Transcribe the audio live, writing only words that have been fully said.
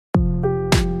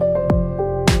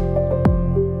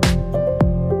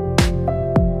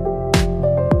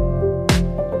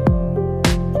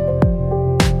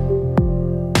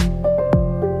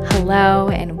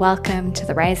welcome to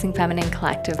the Rising Feminine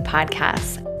Collective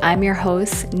podcast. I'm your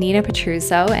host, Nina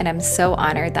Petruzzo, and I'm so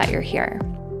honored that you're here.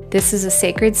 This is a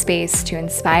sacred space to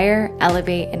inspire,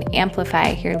 elevate, and amplify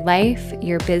your life,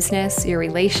 your business, your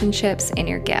relationships, and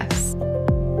your gifts.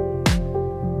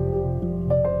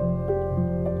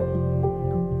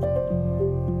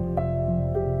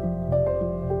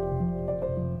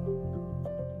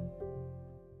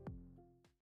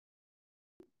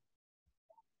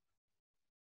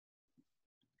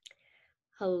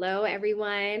 Hello, everyone,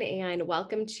 and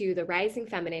welcome to the Rising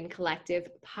Feminine Collective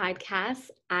podcast.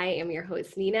 I am your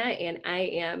host, Nina, and I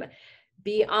am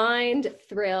beyond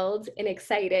thrilled and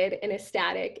excited and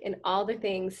ecstatic and all the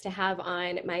things to have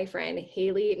on my friend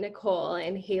Haley Nichole.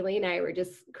 And Haley and I were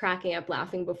just cracking up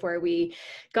laughing before we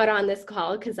got on this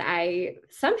call because I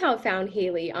somehow found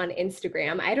Haley on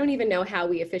Instagram. I don't even know how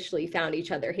we officially found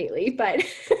each other, Haley, but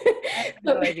I have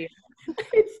no idea.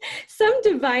 Some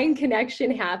divine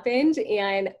connection happened,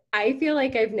 and I feel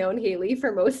like I've known Haley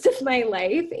for most of my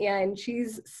life, and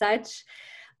she's such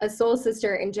a soul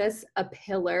sister and just a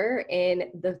pillar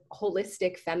in the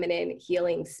holistic feminine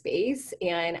healing space.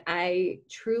 And I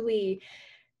truly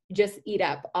just eat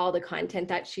up all the content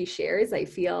that she shares. I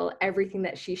feel everything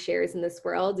that she shares in this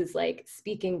world is like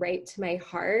speaking right to my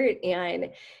heart. And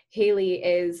Haley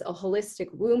is a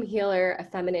holistic womb healer, a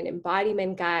feminine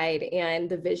embodiment guide, and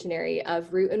the visionary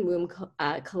of Root and Womb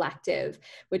Collective,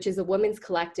 which is a women's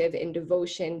collective in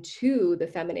devotion to the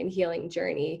feminine healing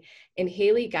journey. And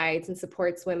Haley guides and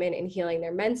supports women in healing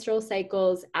their menstrual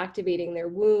cycles, activating their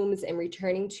wombs, and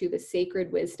returning to the sacred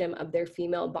wisdom of their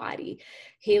female body.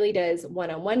 Haley does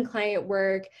one-on-one client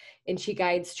work, and she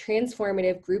guides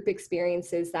transformative group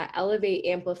experiences that elevate,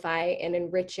 amplify, and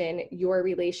enrichen your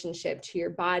relationship to your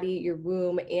body, your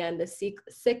womb, and the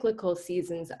cyclical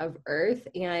seasons of Earth.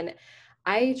 And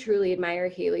I truly admire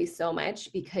Haley so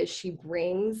much because she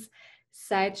brings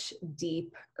such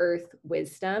deep earth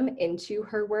wisdom into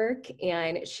her work,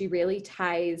 and she really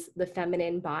ties the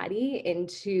feminine body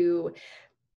into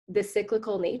the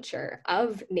cyclical nature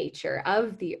of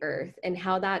the earth and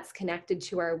how that's connected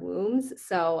to our wombs.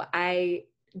 So I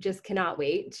just cannot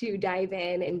wait to dive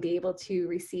in and be able to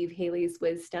receive Haley's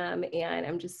wisdom. And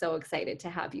I'm just so excited to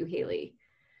have you, Haley.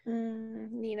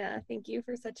 Nina, thank you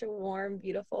for such a warm,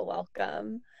 beautiful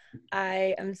welcome.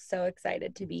 I am so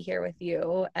excited to be here with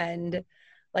you. And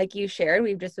like you shared,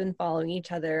 we've just been following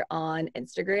each other on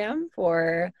Instagram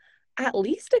for at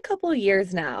least a couple of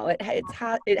years now. It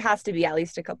has to be at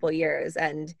least a couple of years.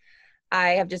 And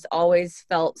I have just always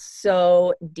felt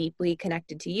so deeply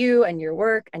connected to you and your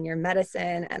work and your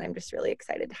medicine. And I'm just really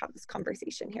excited to have this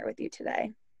conversation here with you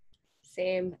today.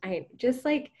 Same.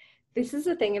 This is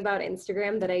the thing about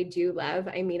Instagram that I do love.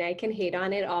 I mean, I can hate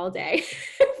on it all day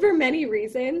for many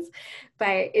reasons,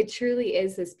 but it truly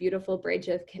is this beautiful bridge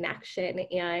of connection.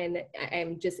 And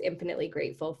I'm just infinitely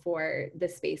grateful for the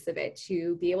space of it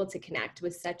to be able to connect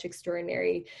with such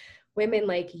extraordinary women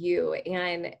like you.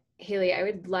 And Haley, I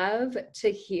would love to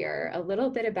hear a little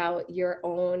bit about your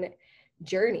own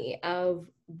journey of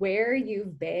where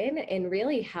you've been and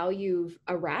really how you've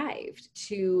arrived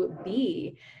to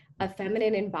be a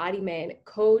feminine embodiment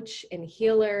coach and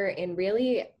healer, and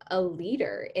really a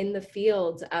leader in the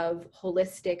field of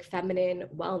holistic feminine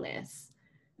wellness.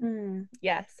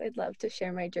 Yes, I'd love to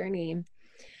share my journey.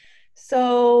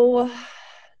 So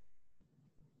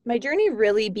my journey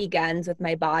really begins with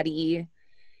my body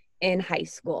in high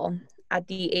school. At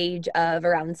the age of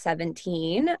around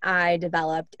 17, I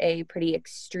developed a pretty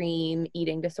extreme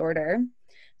eating disorder.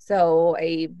 So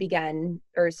I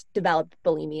developed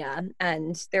bulimia,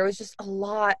 and there was just a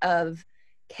lot of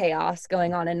chaos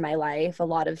going on in my life, a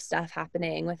lot of stuff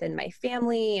happening within my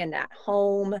family and at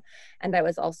home. And I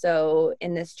was also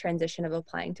in this transition of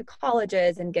applying to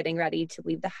colleges and getting ready to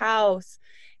leave the house.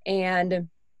 And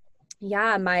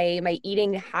yeah, my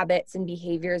eating habits and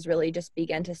behaviors really just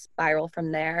began to spiral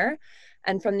from there.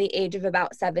 And from the age of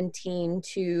about 17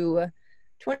 to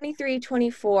 23,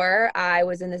 24, I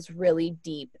was in this really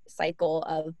deep cycle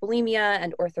of bulimia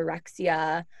and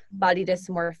orthorexia, body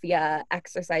dysmorphia,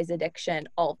 exercise addiction,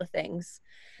 all the things.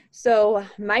 So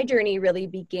my journey really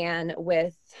began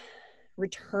with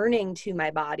returning to my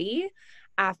body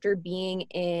after being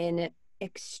in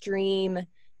extreme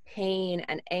pain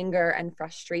and anger and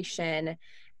frustration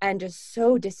and just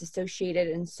so disassociated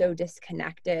and so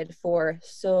disconnected for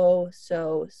so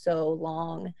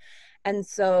long. And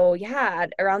so, yeah,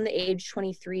 around the age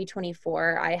 23,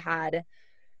 24, I had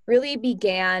really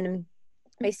began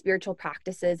my spiritual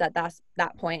practices at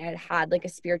that point. I had like a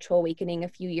spiritual awakening a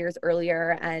few years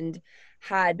earlier and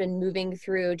had been moving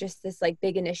through just this like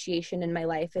big initiation in my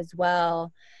life as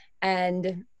well.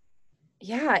 And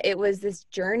yeah, it was this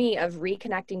journey of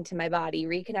reconnecting to my body,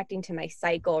 reconnecting to my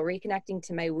cycle, reconnecting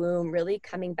to my womb, really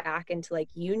coming back into like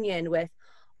union with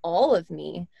all of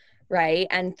me, right?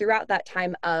 And throughout that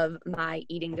time of my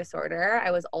eating disorder,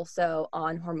 I was also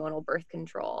on hormonal birth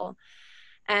control.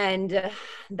 And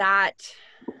that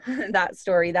that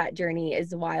story, that journey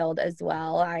is wild as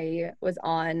well. I was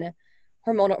on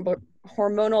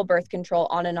hormonal birth control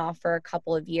on and off for a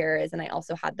couple of years, and I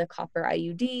also had the copper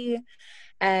IUD.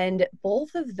 And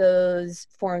both of those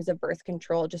forms of birth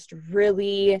control just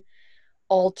really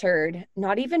altered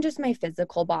not even just my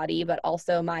physical body, but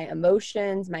also my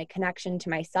emotions, my connection to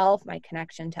myself, my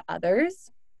connection to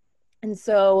others. And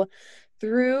so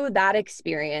through that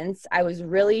experience, I was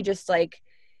really just like,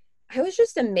 I was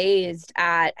just amazed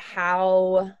at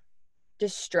how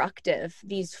destructive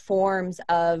these forms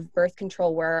of birth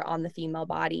control were on the female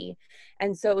body.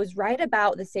 And so it was right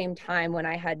about the same time when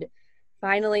I had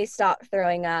finally stopped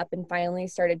throwing up and finally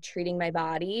started treating my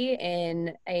body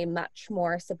in a much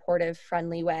more supportive,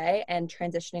 friendly way and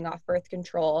transitioning off birth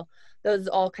control. Those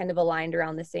all kind of aligned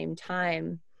around the same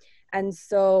time. And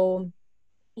so,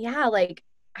 yeah, like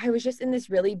I was just in this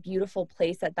really beautiful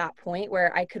place at that point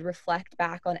where I could reflect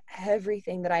back on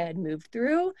everything that I had moved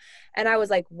through. And I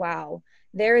was like, wow,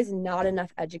 there is not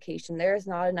enough education. There is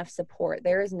not enough support.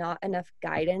 There is not enough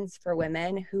guidance for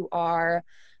women who are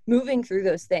moving through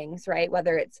those things, right?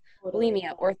 Whether it's Totally.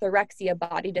 bulimia, orthorexia,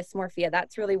 body dysmorphia.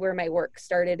 That's really where my work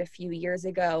started a few years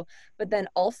ago. But then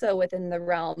also within the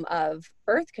realm of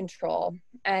birth control.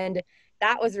 And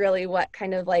that was really what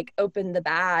kind of like opened the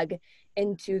bag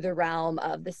into the realm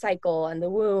of the cycle and the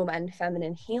womb and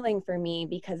feminine healing for me,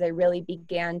 because I really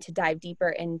began to dive deeper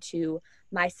into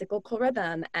my cyclical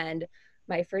rhythm and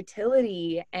my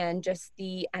fertility and just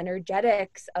the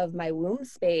energetics of my womb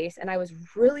space. And I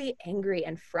was really angry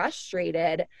and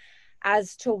frustrated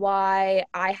as to why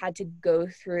I had to go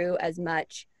through as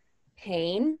much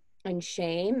pain and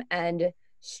shame and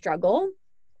struggle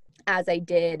as I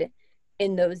did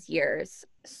in those years.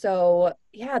 So,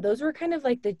 yeah, those were kind of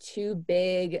like the two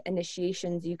big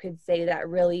initiations, you could say, that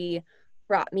really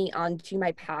brought me onto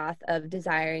my path of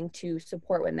desiring to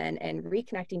support women and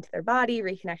reconnecting to their body,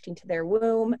 reconnecting to their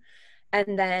womb.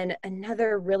 And then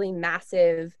another really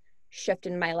massive shift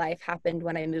in my life happened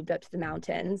when I moved up to the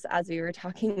mountains, as we were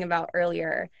talking about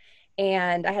earlier.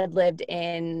 And I had lived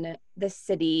in the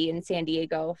city in San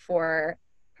Diego for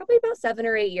probably about 7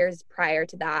 or 8 years prior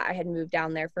to that. I had moved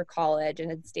down there for college and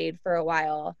had stayed for a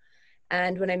while.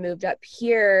 And when I moved up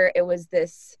here, it was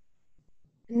this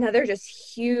another just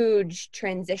huge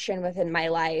transition within my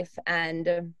life.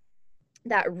 And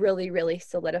that really, really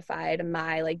solidified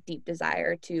my like deep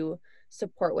desire to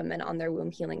support women on their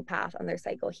womb healing path, on their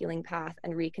cycle healing path,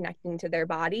 and reconnecting to their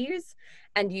bodies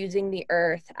and using the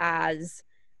earth as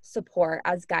support,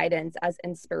 as guidance, as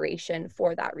inspiration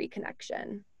for that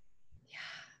reconnection.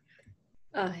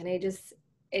 And I just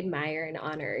admire and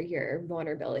honor your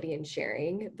vulnerability in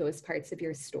sharing those parts of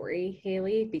your story,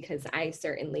 Haley, because I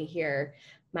certainly hear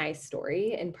my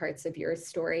story and parts of your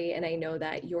story. And I know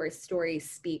that your story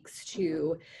speaks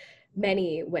to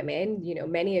many women, you know,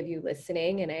 many of you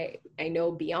listening, and I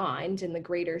know beyond in the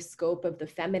greater scope of the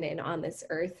feminine on this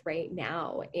earth right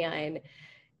now. And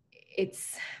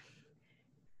it's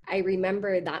I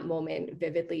remember that moment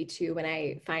vividly too when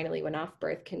I finally went off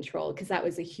birth control, because that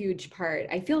was a huge part.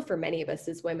 I feel for many of us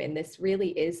as women, this really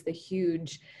is the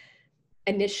huge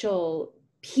initial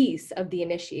piece of the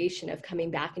initiation of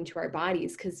coming back into our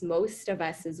bodies, because most of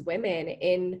us as women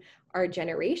in our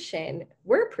generation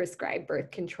were prescribed birth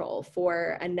control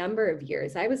for a number of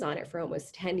years. I was on it for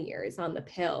almost 10 years on the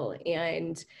pill.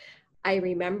 And I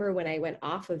remember when I went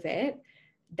off of it,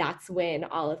 that's when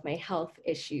all of my health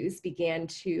issues began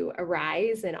to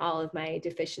arise and all of my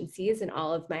deficiencies and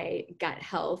all of my gut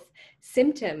health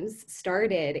symptoms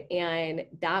started. And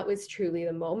that was truly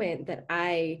the moment that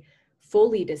I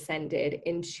fully descended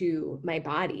into my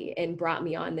body and brought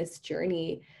me on this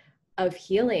journey of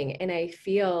healing. And I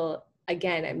feel,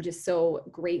 again, I'm just so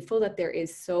grateful that there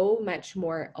is so much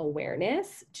more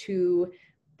awareness to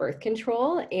birth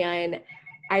control. And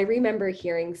I remember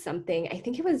hearing something, I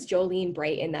think it was Jolene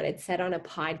Brighton that had said on a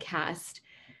podcast,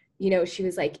 you know, she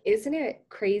was like, isn't it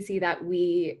crazy that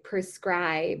we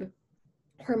prescribe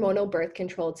hormonal birth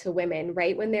control to women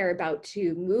right when they're about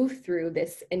to move through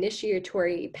this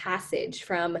initiatory passage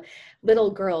from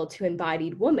little girl to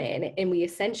embodied woman, and we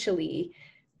essentially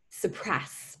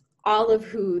suppress all of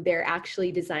who they're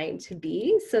actually designed to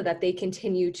be so that they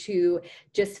continue to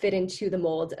just fit into the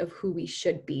mold of who we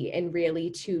should be, and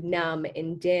really to numb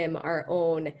and dim our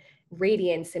own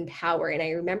radiance and power. And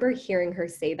I remember hearing her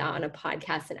say that on a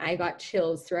podcast, and I got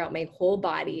chills throughout my whole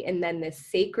body. And then this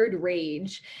sacred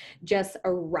rage just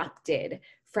erupted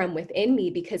from within me,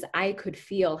 because I could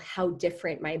feel how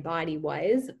different my body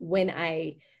was when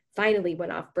I finally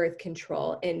went off birth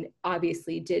control, and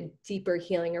obviously did deeper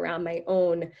healing around my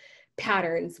own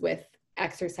patterns with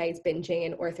exercise binging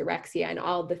and orthorexia and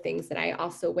all the things that I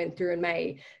also went through in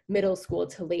my middle school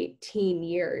to late teen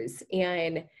years.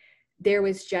 And there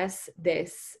was just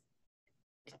this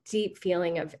deep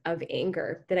feeling of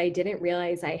anger that I didn't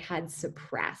realize I had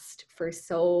suppressed for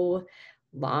so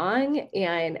long.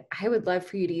 And I would love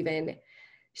for you to even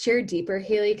share deeper,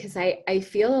 Haley, because I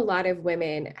feel a lot of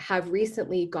women have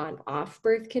recently gone off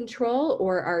birth control,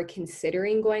 or are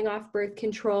considering going off birth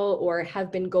control, or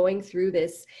have been going through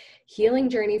this healing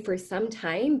journey for some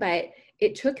time, but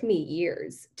it took me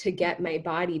years to get my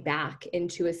body back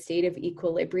into a state of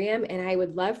equilibrium. And I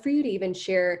would love for you to even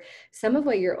share some of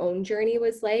what your own journey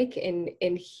was like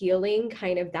in healing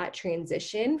kind of that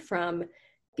transition from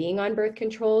being on birth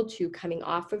control to coming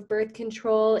off of birth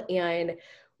control, and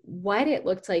what it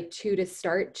looked like too to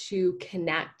start to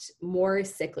connect more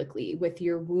cyclically with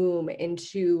your womb, and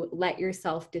to let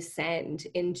yourself descend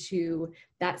into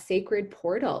that sacred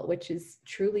portal, which is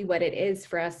truly what it is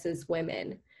for us as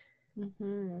women.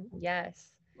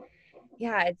 Yes.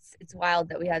 Yeah, it's wild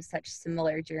that we have such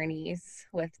similar journeys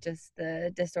with just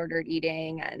the disordered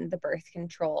eating and the birth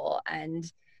control. And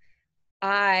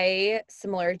I,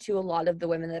 similar to a lot of the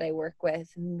women that I work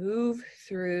with, move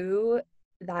through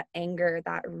that anger,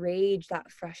 that rage,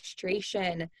 that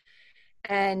frustration.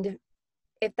 And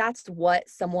if that's what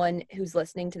someone who's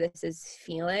listening to this is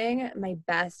feeling, my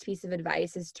best piece of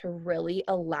advice is to really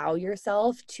allow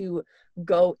yourself to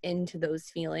go into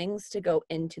those feelings, to go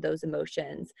into those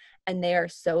emotions. And they are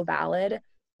so valid.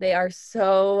 They are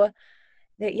so,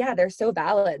 they're so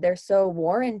valid. They're so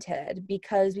warranted,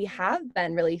 because we have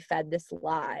been really fed this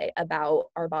lie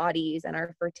about our bodies and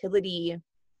our fertility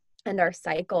and our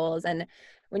cycles. And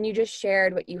when you just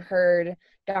shared what you heard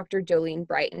Dr. Jolene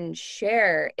Brighton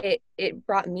share, it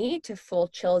brought me to full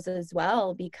chills as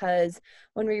well, because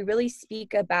when we really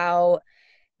speak about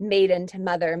maiden to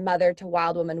mother, mother to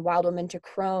wild woman to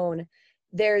crone,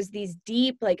 there's these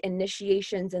deep like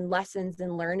initiations and lessons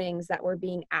and learnings that we're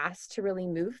being asked to really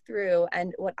move through.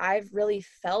 And what I've really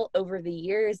felt over the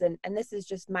years, and this is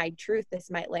just my truth,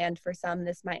 this might land for some,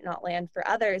 this might not land for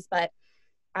others, but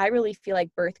I really feel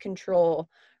like birth control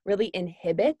really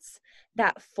inhibits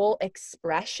that full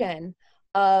expression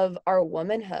of our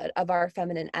womanhood, of our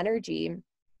feminine energy.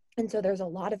 And so there's a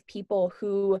lot of people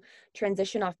who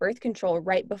transition off birth control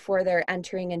right before they're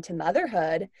entering into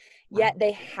motherhood, yet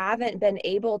they haven't been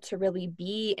able to really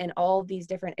be in all these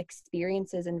different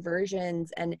experiences and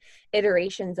versions and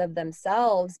iterations of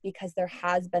themselves, because there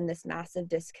has been this massive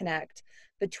disconnect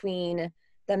between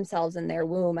themselves and their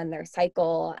womb and their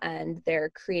cycle and their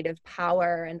creative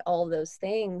power and all those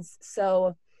things.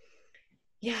 So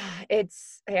yeah, I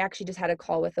actually just had a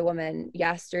call with a woman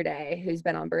yesterday who's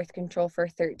been on birth control for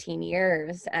 13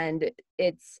 years, and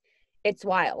it's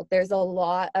wild. There's a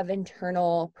lot of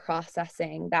internal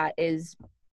processing that is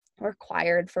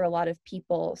required for a lot of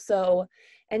people. So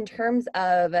in terms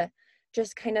of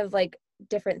just kind of like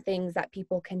different things that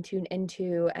people can tune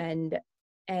into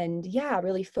and yeah,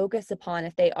 really focus upon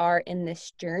if they are in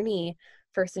this journey,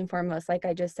 first and foremost, like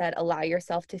I just said, allow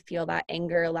yourself to feel that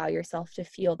anger, allow yourself to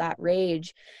feel that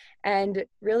rage. And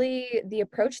really the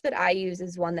approach that I use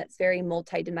is one that's very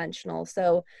multidimensional.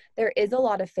 So there is a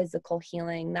lot of physical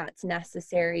healing that's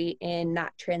necessary in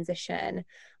that transition.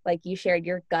 Like you shared,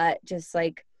 your gut just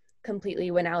like completely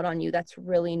went out on you. That's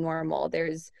really normal.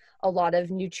 There's a lot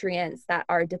of nutrients that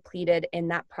are depleted in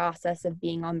that process of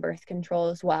being on birth control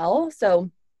as well. So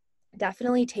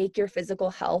definitely take your physical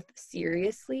health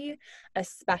seriously,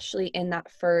 especially in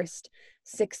that first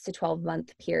 6 to 12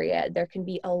 month period. There can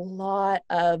be a lot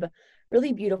of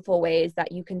really beautiful ways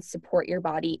that you can support your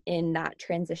body in that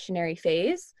transitionary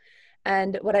phase.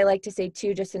 And what I like to say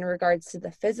too, just in regards to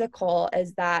the physical,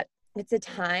 is that it's a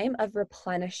time of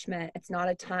replenishment. It's not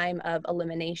a time of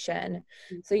elimination.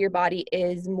 So your body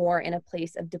is more in a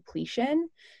place of depletion.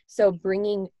 So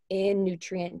bringing in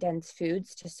nutrient dense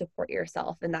foods to support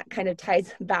yourself. And that kind of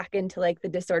ties back into like the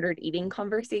disordered eating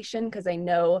conversation, because I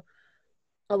know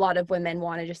a lot of women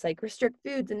want to just like restrict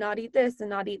foods and not eat this and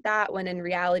not eat that, when in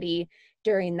reality,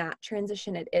 during that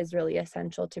transition, it is really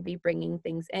essential to be bringing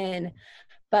things in.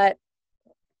 But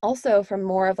also from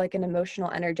more of like an emotional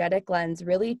energetic lens,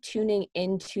 really tuning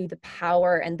into the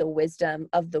power and the wisdom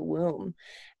of the womb.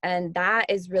 And that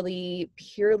is really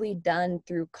purely done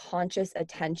through conscious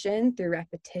attention, through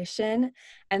repetition,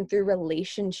 and through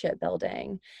relationship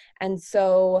building. And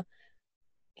so,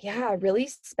 yeah, really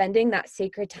spending that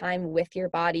sacred time with your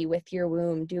body, with your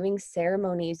womb, doing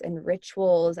ceremonies and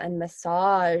rituals and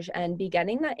massage, and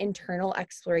beginning that internal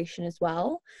exploration as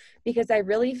well. Because I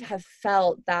really have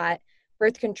felt that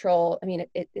birth control, I mean,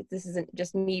 this isn't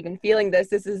just me even feeling this,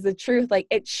 this is the truth. Like,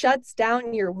 it shuts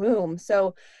down your womb.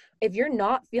 So if you're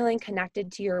not feeling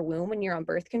connected to your womb when you're on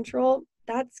birth control,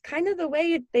 that's kind of the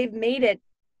way they've made it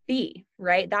be,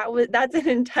 right? That's an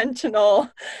intentional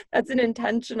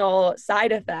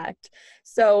side effect.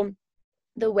 So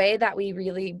the way that we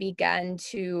really begin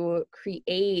to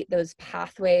create those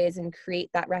pathways and create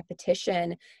that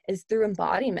repetition is through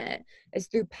embodiment, is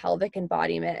through pelvic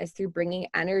embodiment, is through bringing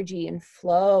energy and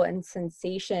flow and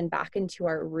sensation back into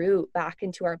our root, back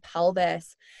into our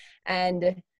pelvis.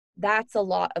 And that's a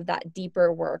lot of that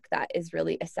deeper work that is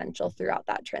really essential throughout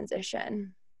that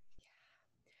transition.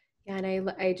 Yeah, and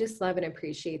I just love and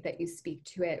appreciate that you speak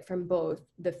to it from both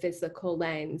the physical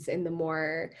lens and the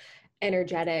more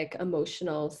energetic,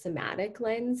 emotional, somatic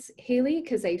lens, Haley,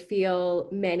 because I feel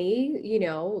many,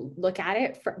 look at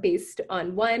it based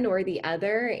on one or the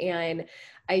other. And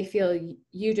I feel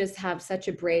you just have such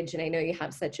a bridge, and I know you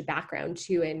have such a background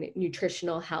too in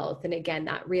nutritional health. And again,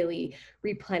 that really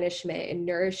replenishment and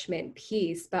nourishment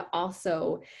piece, but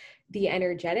also the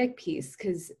energetic piece,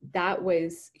 because that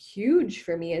was huge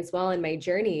for me as well in my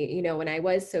journey. When I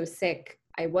was so sick,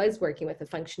 I was working with a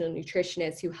functional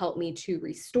nutritionist who helped me to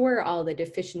restore all the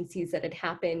deficiencies that had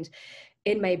happened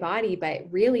in my body. But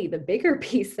really, the bigger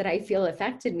piece that I feel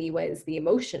affected me was the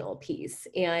emotional piece.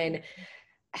 And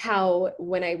how,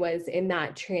 when I was in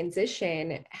that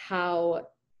transition, how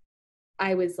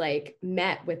I was like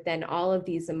met with then all of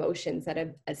these emotions that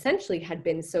have essentially had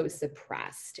been so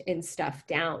suppressed and stuffed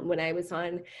down. When I was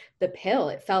on the pill,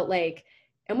 it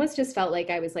almost just felt like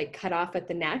I was like cut off at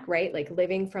the neck, right? Like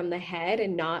living from the head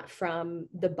and not from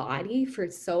the body for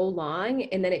so long.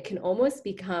 And then it can almost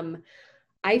become,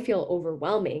 I feel,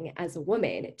 overwhelming as a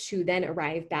woman to then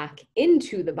arrive back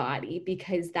into the body,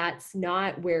 because that's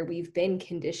not where we've been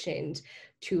conditioned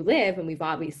to live. And we've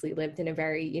obviously lived in a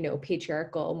very,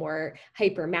 patriarchal, more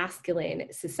hyper masculine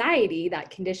society that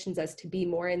conditions us to be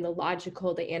more in the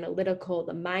logical, the analytical,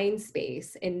 the mind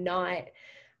space, and not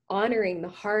honoring the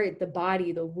heart, the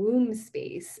body, the womb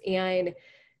space. And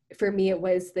for me, it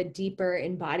was the deeper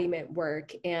embodiment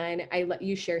work. And I let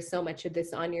you share so much of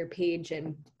this on your page.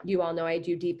 And you all know I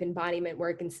do deep embodiment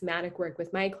work and somatic work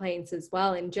with my clients as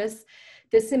well. And just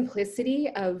the simplicity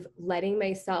of letting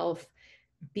myself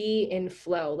be in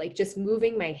flow, like just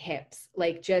moving my hips,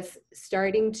 like just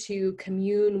starting to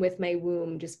commune with my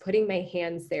womb, just putting my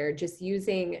hands there, just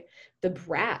using the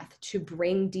breath to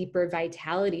bring deeper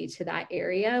vitality to that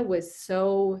area was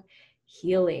so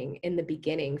healing in the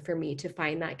beginning for me to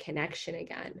find that connection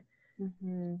again.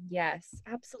 Mm-hmm. Yes,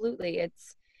 absolutely.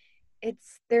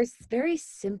 There's very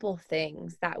simple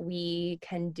things that we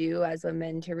can do as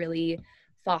women to really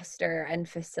foster and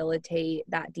facilitate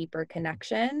that deeper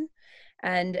connection.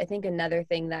 And I think another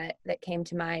thing that came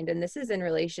to mind, and this is in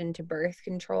relation to birth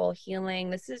control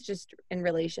healing, this is just in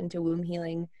relation to womb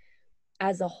healing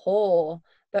as a whole,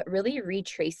 but really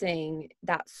retracing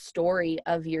that story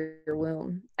of your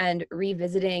womb and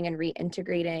revisiting and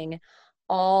reintegrating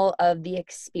all of the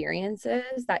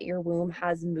experiences that your womb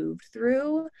has moved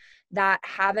through that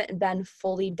haven't been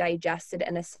fully digested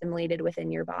and assimilated within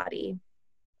your body.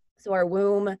 So our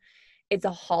womb, it's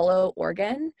a hollow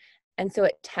organ. And so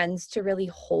it tends to really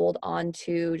hold on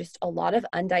to just a lot of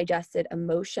undigested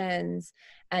emotions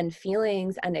and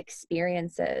feelings and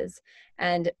experiences.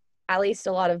 And at least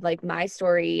a lot of like my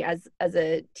story as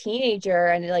a teenager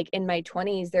and like in my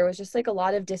 20s, there was just like a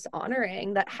lot of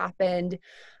dishonoring that happened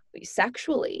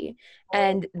sexually.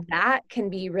 And that can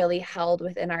be really held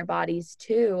within our bodies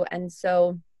too. And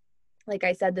so, like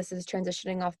I said, this is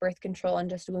transitioning off birth control, and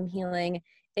just womb healing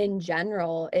in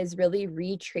general is really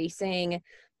retracing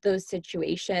those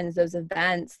situations, those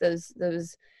events, those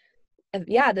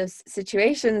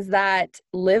situations that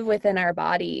live within our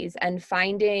bodies, and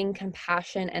finding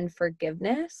compassion and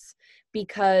forgiveness,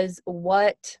 because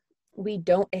what we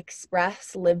don't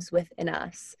express lives within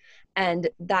us, and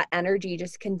that energy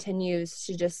just continues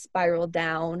to just spiral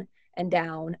down and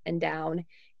down and down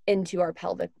into our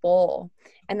pelvic bowl.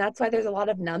 And that's why there's a lot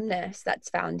of numbness that's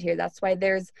found here. That's why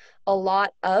there's a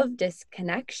lot of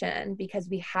disconnection, because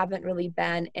we haven't really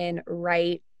been in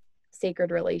right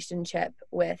sacred relationship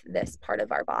with this part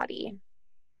of our body.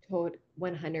 Total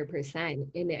 100%.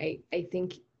 And I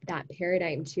think that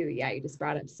paradigm too, yeah, you just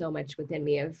brought up so much within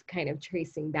me of kind of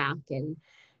tracing back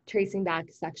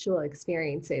sexual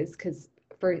experiences. Because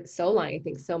for so long, I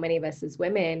think so many of us as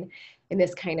women, and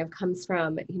this kind of comes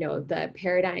from, the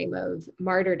paradigm of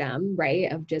martyrdom,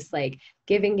 right? Of just like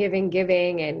giving, giving,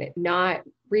 giving, and not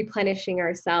replenishing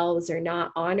ourselves or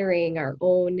not honoring our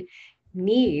own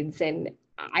needs. And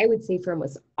I would say for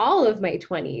almost all of my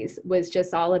 20s was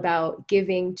just all about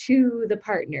giving to the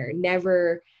partner,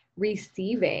 never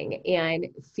receiving, and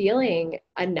feeling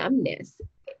a numbness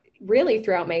really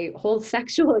throughout my whole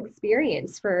sexual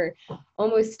experience for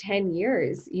almost 10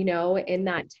 years, in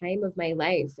that time of my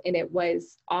life. And it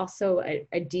was also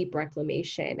a deep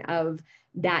reclamation of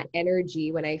that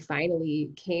energy when I finally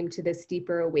came to this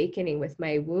deeper awakening with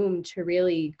my womb to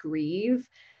really grieve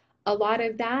a lot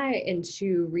of that and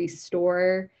to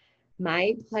restore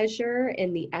my pleasure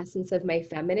and the essence of my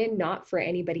feminine, not for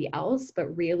anybody else,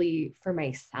 but really for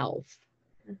myself.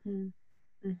 Mm-hmm.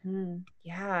 Mm-hmm.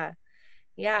 Yeah.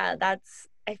 Yeah.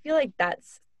 I feel like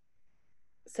that's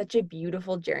such a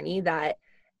beautiful journey that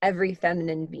every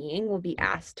feminine being will be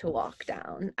asked to walk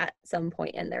down at some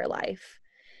point in their life.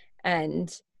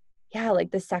 And yeah,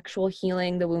 like the sexual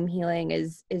healing, the womb healing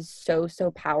is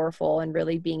so powerful, and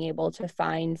really being able to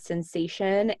find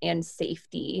sensation and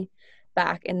safety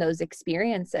back in those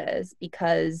experiences.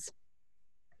 Because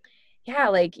yeah,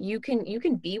 like you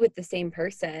can be with the same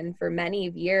person for many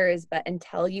years, but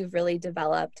until you've really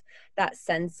developed that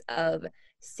sense of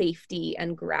safety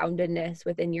and groundedness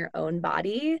within your own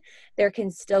body, there can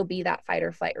still be that fight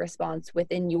or flight response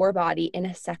within your body in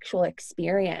a sexual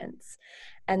experience.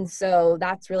 And so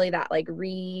that's really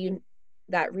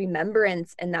that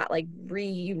remembrance and that like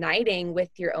reuniting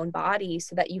with your own body,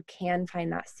 so that you can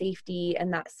find that safety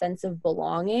and that sense of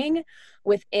belonging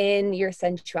within your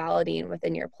sensuality and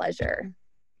within your pleasure.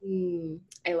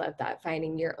 I love that.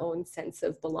 Finding your own sense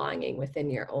of belonging within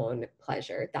your own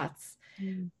pleasure. That's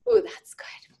good.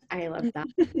 I love that.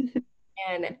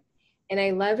 And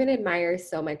I love and admire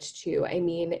so much too. I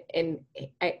mean, and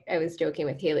I was joking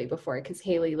with Haley before because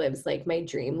Haley lives like my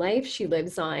dream life. She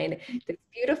lives on this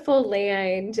beautiful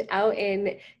land out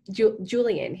in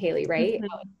Julian, Haley, right? Mhm.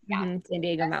 Yeah. Mhm. San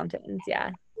Diego mountains.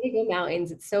 Yeah. Diego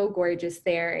Mountains. It's so gorgeous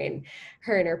there. And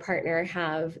her and her partner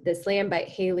have this land, but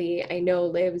Haley, I know,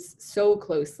 lives so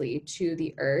closely to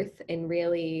the earth and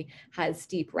really has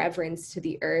deep reverence to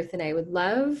the earth. And I would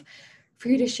love for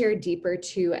you to share deeper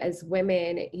too, as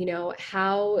women,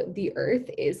 how the earth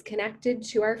is connected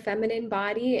to our feminine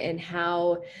body and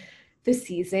how the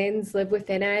seasons live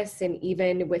within us, and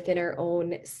even within our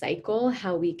own cycle,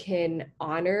 how we can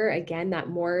honor again that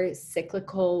more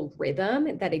cyclical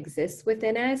rhythm that exists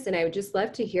within us. And I would just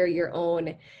love to hear your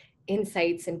own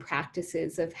insights and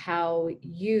practices of how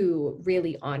you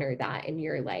really honor that in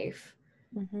your life.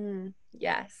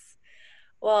 Yes.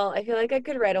 Well, I feel like I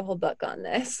could write a whole book on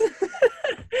this.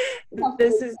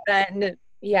 This has been,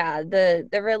 yeah,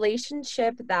 the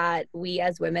relationship that we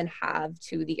as women have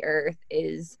to the earth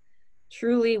is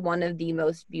truly one of the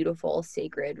most beautiful,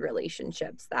 sacred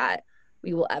relationships that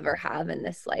we will ever have in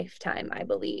this lifetime, I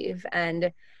believe.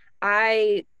 And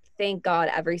I thank God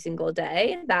every single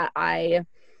day that I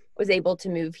was able to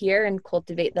move here and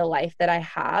cultivate the life that I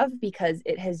have, because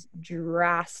it has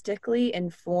drastically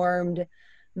informed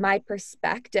my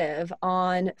perspective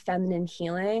on feminine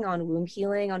healing, on womb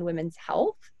healing, on women's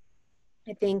health.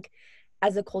 I think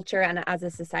as a culture and as a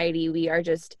society, we are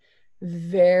just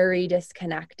very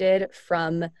disconnected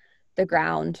from the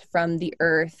ground, from the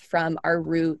earth, from our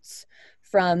roots,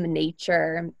 from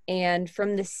nature, and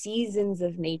from the seasons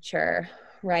of nature,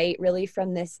 right? Really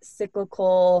from this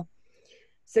cyclical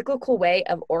way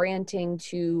of orienting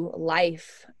to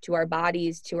life, to our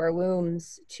bodies, to our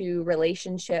wombs, to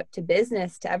relationship, to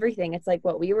business, to everything. It's like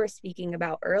what we were speaking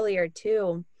about earlier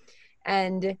too.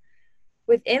 And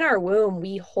within our womb,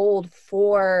 we hold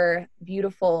four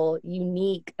beautiful,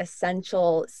 unique,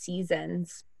 essential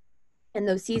seasons. And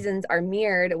those seasons are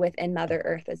mirrored within Mother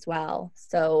Earth as well.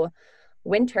 So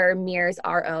winter mirrors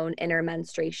our own inner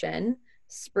menstruation.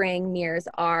 Spring mirrors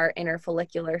our inner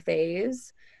follicular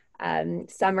phase.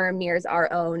 Summer mirrors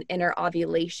our own inner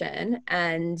ovulation.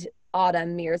 And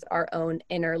autumn mirrors our own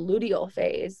inner luteal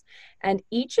phase. And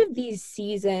each of these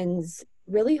seasons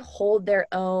really hold their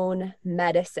own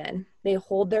medicine. They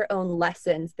hold their own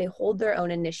lessons. They hold their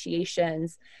own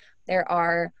initiations. There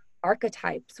are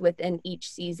archetypes within each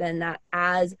season that,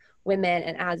 as women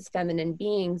and as feminine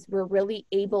beings, we're really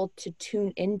able to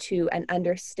tune into and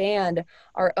understand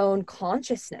our own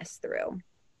consciousness through.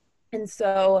 And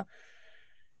so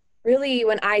really,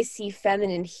 when I see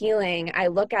feminine healing, I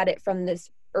look at it from this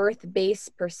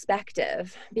earth-based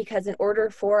perspective, because in order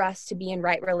for us to be in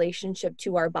right relationship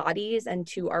to our bodies and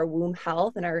to our womb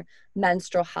health and our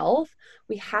menstrual health,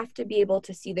 we have to be able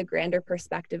to see the grander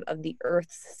perspective of the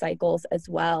earth's cycles as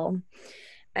well.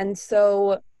 And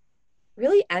so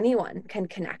really anyone can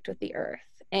connect with the earth.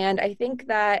 And I think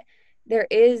that there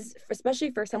is,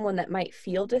 especially for someone that might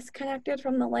feel disconnected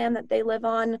from the land that they live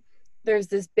on, there's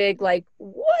this big like,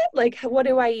 what? Like, what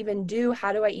do I even do?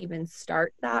 How do I even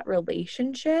start that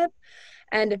relationship?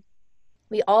 And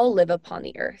we all live upon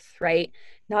the earth, right?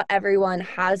 Not everyone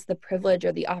has the privilege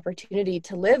or the opportunity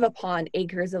to live upon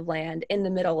acres of land in the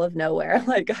middle of nowhere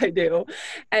like I do.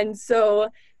 And so,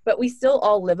 but we still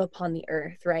all live upon the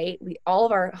earth, right? All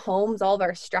of our homes, all of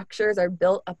our structures are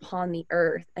built upon the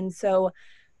earth. And so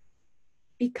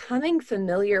becoming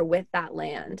familiar with that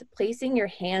land, placing your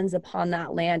hands upon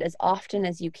that land as often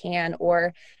as you can,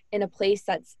 or in a place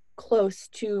that's close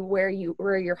to where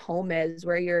your home is,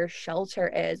 where your shelter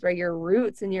is, where your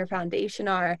roots and your foundation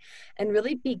are, and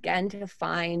really begin to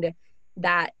find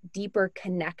that deeper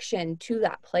connection to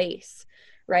that place.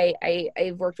 Right.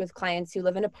 I've worked with clients who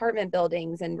live in apartment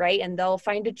buildings, and they'll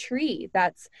find a tree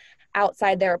that's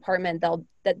outside their apartment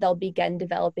they'll begin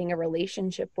developing a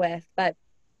relationship with. But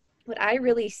what I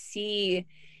really see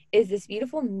is this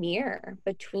beautiful mirror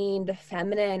between the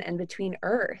feminine and between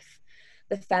earth.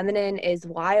 The feminine is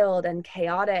wild and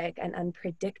chaotic and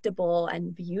unpredictable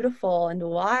and beautiful and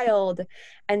wild,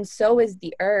 and so is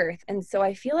the earth. And so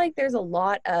I feel like there's a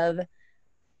lot of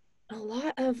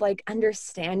like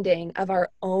understanding of our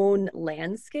own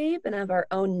landscape and of our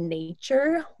own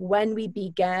nature when we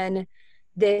begin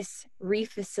this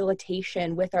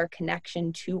refacilitation with our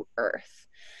connection to earth.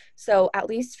 So at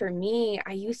least for me,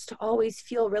 I used to always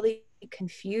feel really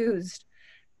confused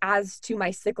as to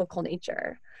my cyclical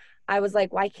nature. I was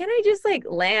like, why can't I just like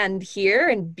land here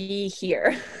and be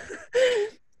here?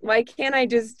 Why can't I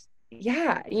just,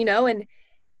 yeah,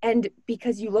 and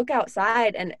because you look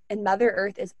outside and Mother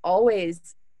Earth is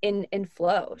always in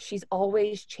flow. She's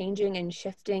always changing and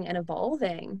shifting and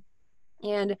evolving.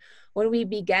 And when we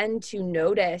begin to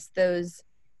notice those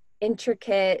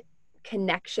intricate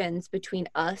connections between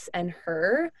us and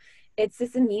her, it's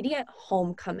this immediate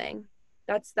homecoming.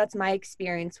 That's my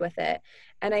experience with it.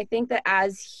 And I think that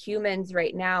as humans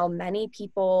right now, many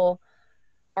people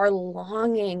are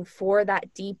longing for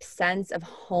that deep sense of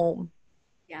home.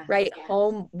 Yes. Right?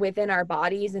 Home within our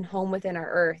bodies and home within our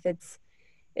earth.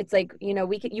 It's like,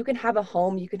 you can have a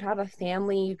home, you can have a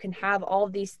family, you can have all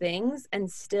of these things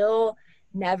and still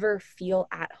never feel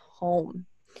at home.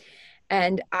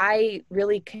 And I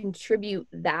really contribute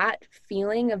that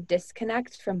feeling of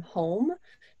disconnect from home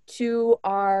to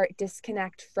our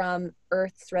disconnect from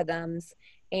Earth's rhythms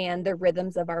and the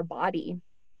rhythms of our body.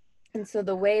 And so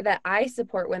the way that I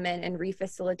support women in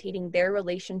refacilitating their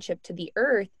relationship to the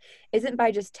earth isn't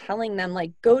by just telling them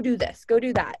like, go do this, go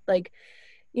do that. Like,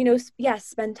 yes,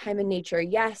 spend time in nature.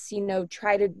 Yes,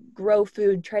 try to grow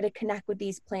food, try to connect with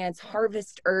these plants,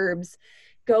 harvest herbs,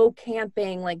 go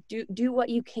camping, like do what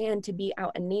you can to be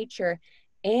out in nature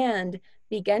and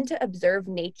begin to observe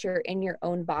nature in your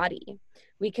own body.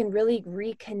 We can really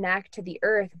reconnect to the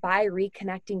earth by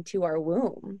reconnecting to our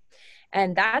womb.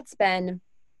 And that's been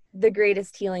the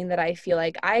greatest healing that I feel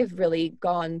like I've really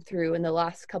gone through in the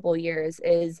last couple of years,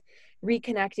 is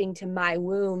reconnecting to my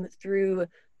womb through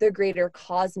the greater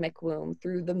cosmic womb,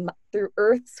 through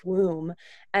Earth's womb,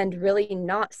 and really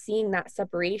not seeing that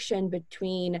separation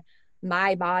between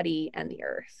my body and the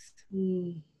earth.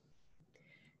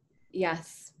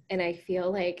 Yes. And I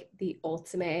feel like the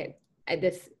ultimate, I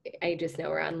just know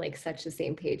we're on like such the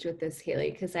same page with this,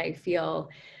 Haley, because I feel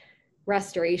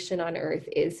restoration on earth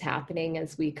is happening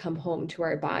as we come home to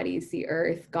our bodies, the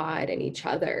earth, God, and each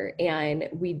other. And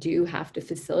we do have to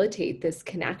facilitate this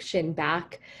connection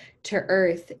back to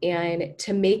earth and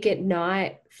to make it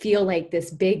not feel like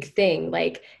this big thing.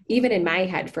 Like even in my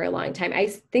head for a long time, I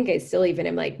think I still even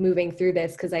am like moving through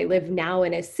this because I live now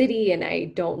in a city and I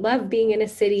don't love being in a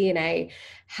city. And I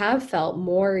have felt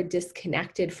more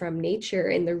disconnected from nature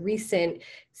in the recent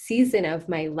season of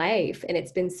my life. And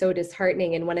it's been so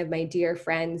disheartening. And one of my dear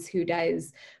friends who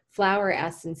does flower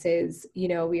essences, we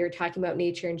were talking about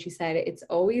nature and she said, it's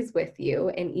always with you.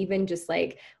 And even just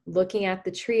like looking at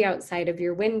the tree outside of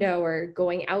your window or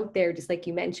going out there, just like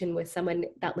you mentioned with someone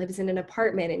that lives in an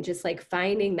apartment and just like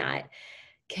finding that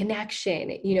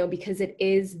connection, because it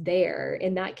is there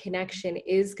and that connection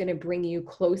is going to bring you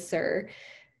closer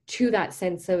to that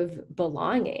sense of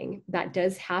belonging that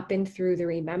does happen through the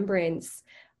remembrance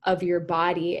of your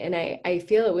body. And I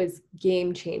feel it was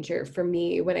game changer for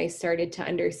me when I started to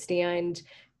understand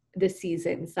the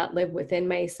seasons that live within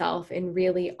myself, and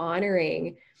really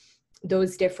honoring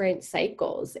those different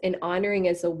cycles, and honoring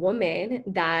as a woman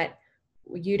that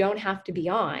you don't have to be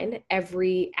on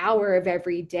every hour of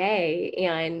every day,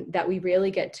 and that we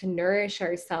really get to nourish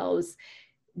ourselves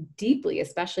deeply,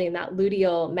 especially in that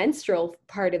luteal menstrual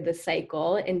part of the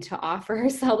cycle, and to offer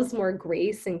ourselves more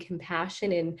grace and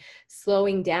compassion and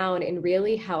slowing down. And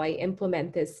really how I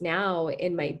implement this now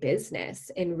in my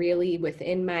business and really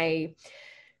within my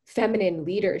feminine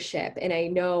leadership. And I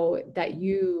know that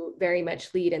you very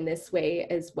much lead in this way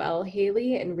as well,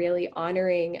 Haley, and really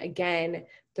honoring again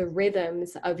the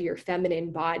rhythms of your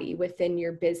feminine body within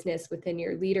your business, within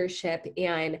your leadership.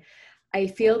 And I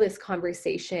feel this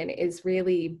conversation is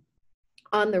really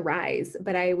on the rise,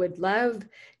 but I would love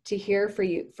to hear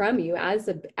from you as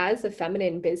a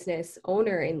feminine business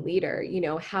owner and leader, you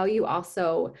know, how you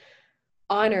also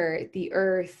honor the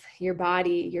earth, your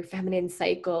body, your feminine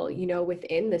cycle, you know,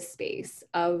 within the space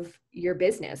of your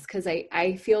business. Because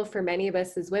I feel for many of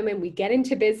us as women, we get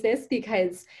into business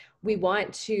because we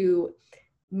want to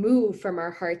move from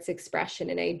our heart's expression.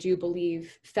 And I do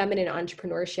believe feminine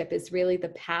entrepreneurship is really the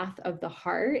path of the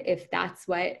heart, if that's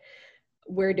what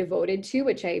we're devoted to,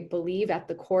 which I believe at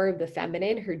the core of the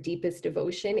feminine, her deepest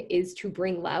devotion is to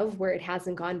bring love where it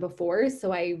hasn't gone before.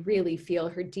 So I really feel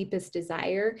her deepest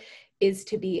desire is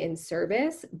to be in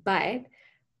service, but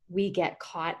we get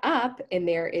caught up, and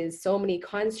there is so many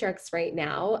constructs right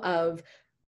now of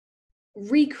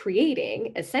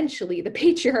recreating essentially the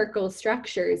patriarchal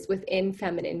structures within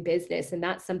feminine business. And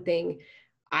that's something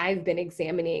I've been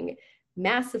examining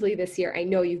massively this year. I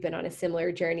know you've been on a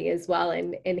similar journey as well.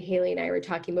 And Haley and I were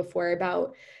talking before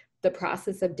about the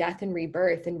process of death and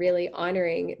rebirth, and really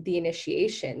honoring the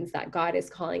initiations that God is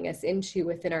calling us into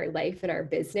within our life and our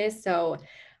business. So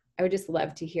I would just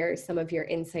love to hear some of your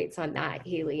insights on that,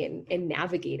 Haley, and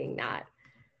navigating that.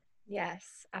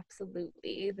 Yes,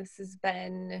 absolutely. This has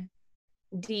been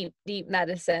deep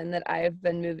medicine that I've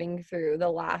been moving through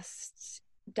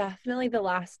definitely the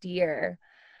last year.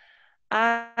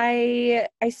 I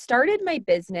started my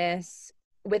business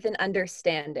with an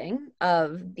understanding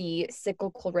of the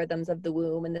cyclical rhythms of the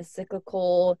womb and the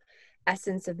cyclical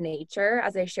essence of nature.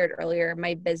 As I shared earlier,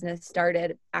 my business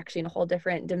started actually in a whole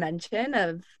different dimension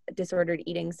of disordered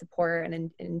eating support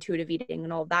and intuitive eating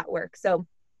and all that work. So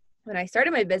when I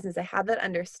started my business, I had that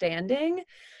understanding,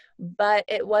 but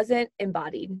it wasn't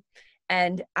embodied.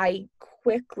 And I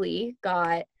quickly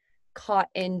got caught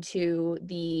into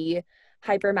the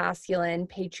hypermasculine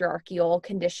patriarchal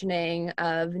conditioning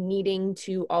of needing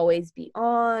to always be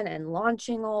on and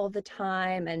launching all the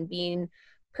time and being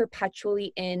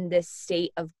perpetually in this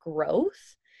state of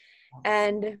growth.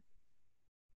 And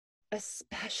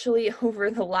especially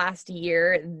over the last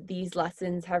year, these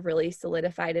lessons have really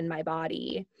solidified in my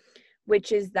body,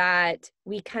 which is that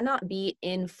we cannot be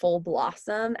in full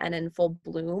blossom and in full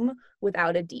bloom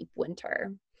without a deep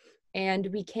winter. And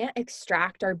we can't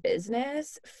extract our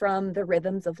business from the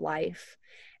rhythms of life.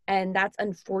 And that's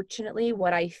unfortunately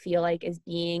what I feel like is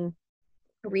being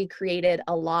recreated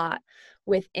a lot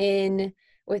within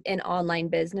online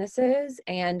businesses.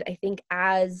 And I think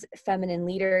as feminine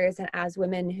leaders and as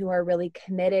women who are really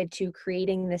committed to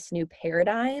creating this new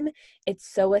paradigm, it's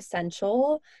so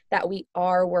essential that we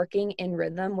are working in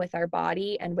rhythm with our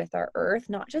body and with our earth,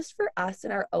 not just for us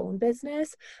in our own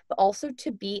business, but also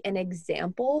to be an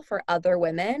example for other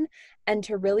women and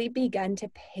to really begin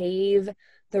to pave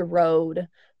the road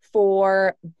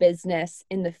for business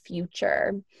in the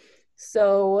future.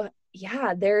 So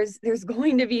yeah, there's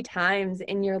going to be times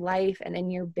in your life and in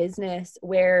your business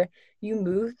where you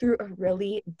move through a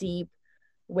really deep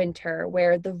winter,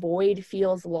 where the void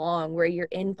feels long, where you're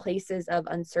in places of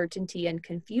uncertainty and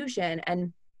confusion.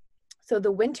 And so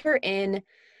the winter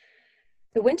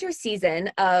season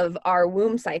of our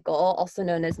womb cycle, also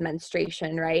known as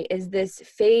menstruation, right, is this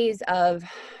phase of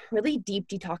really deep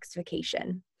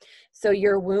detoxification. So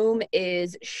your womb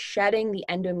is shedding the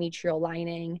endometrial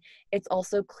lining. It's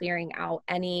also clearing out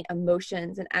any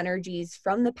emotions and energies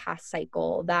from the past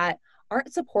cycle that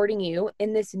aren't supporting you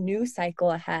in this new cycle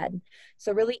ahead.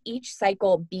 So really each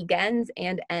cycle begins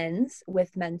and ends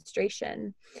with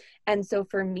menstruation. And so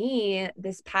for me,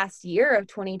 this past year of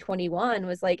 2021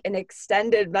 was like an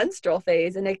extended menstrual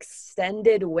phase, an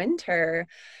extended winter,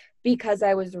 because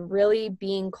I was really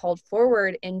being called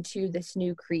forward into this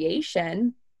new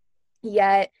creation.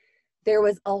 Yet there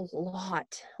was a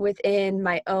lot within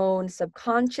my own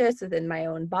subconscious, within my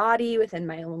own body, within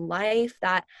my own life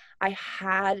that I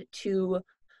had to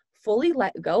fully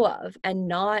let go of and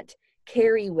not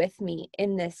carry with me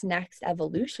in this next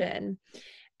evolution.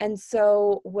 And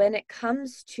so when it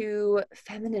comes to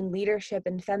feminine leadership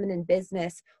and feminine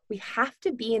business, we have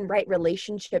to be in right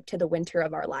relationship to the winter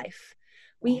of our life.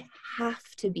 We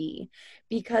have to be,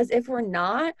 because if we're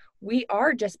not, we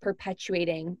are just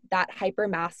perpetuating that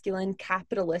hyper-masculine,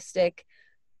 capitalistic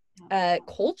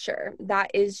culture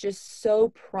that is just so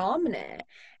prominent.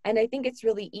 And I think it's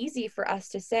really easy for us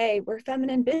to say we're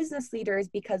feminine business leaders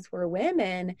because we're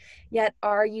women, yet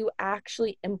are you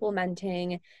actually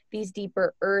implementing these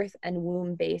deeper earth and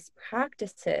womb-based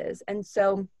practices? And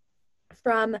so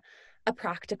from a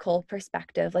practical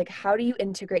perspective, like how do you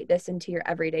integrate this into your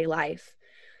everyday life?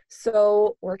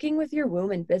 So working with your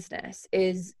womb in business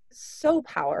is so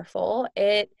powerful.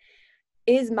 It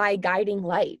is my guiding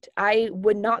light. I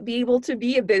would not be able to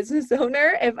be a business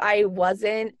owner if I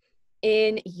wasn't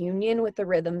in union with the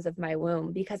rhythms of my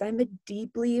womb, because I'm a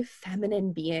deeply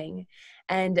feminine being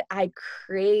and I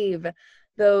crave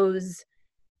those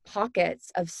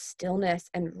pockets of stillness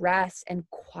and rest and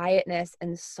quietness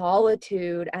and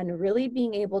solitude and really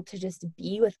being able to just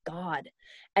be with God.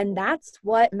 And that's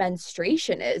what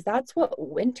menstruation is. That's what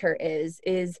winter is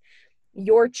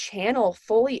your channel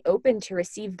fully open to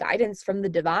receive guidance from the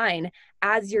divine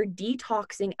as you're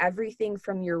detoxing everything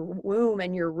from your womb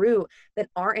and your root that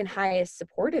aren't in highest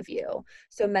support of you.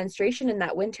 So menstruation in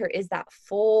that winter is that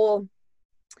full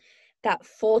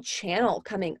channel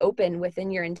coming open within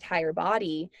your entire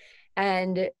body.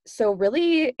 And so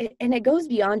really, and it goes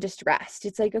beyond just rest.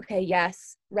 It's like, okay,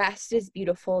 yes, rest is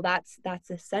beautiful. That's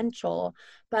essential.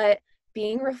 But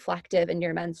being reflective in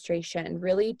your menstruation,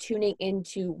 really tuning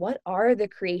into what are the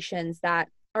creations that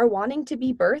are wanting to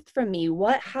be birthed from me?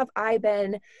 What have I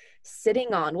been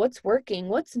sitting on? What's working?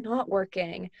 What's not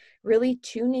working? Really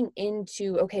tuning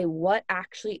into, okay, what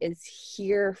actually is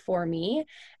here for me?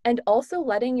 And also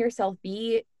letting yourself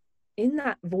be in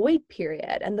that void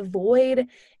period. And the void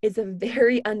is a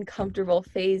very uncomfortable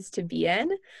phase to be in.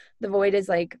 The void is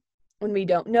like when we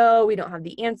don't know, we don't have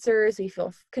the answers, we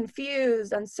feel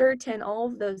confused, uncertain, all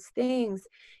of those things.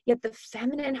 Yet the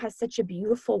feminine has such a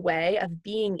beautiful way of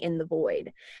being in the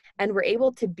void. And we're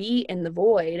able to be in the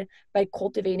void by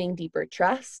cultivating deeper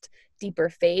trust, deeper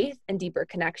faith, and deeper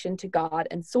connection to God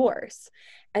and source.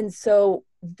 And so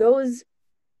those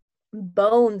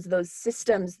bones, those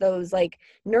systems, those like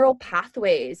neural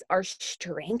pathways are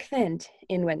strengthened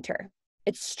in winter.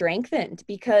 It's strengthened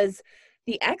because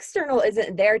the external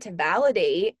isn't there to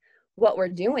validate what we're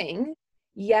doing,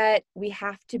 yet we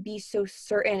have to be so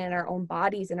certain in our own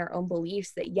bodies and our own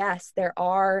beliefs that yes, there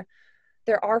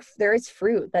is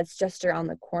fruit that's just around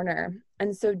the corner.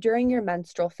 And so during your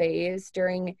menstrual phase,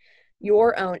 during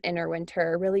your own inner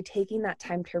winter, really taking that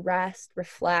time to rest,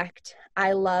 reflect.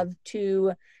 I love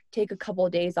to take a couple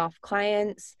of days off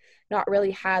clients, not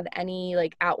really have any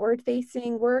like outward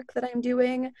facing work that I'm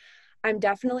doing. I'm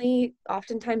definitely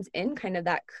oftentimes in kind of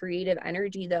that creative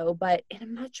energy though, but in a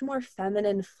much more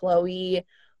feminine, flowy,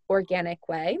 organic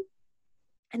way.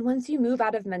 And once you move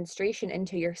out of menstruation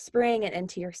into your spring and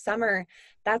into your summer,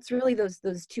 that's really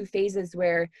those two phases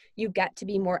where you get to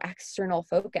be more external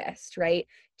focused, right?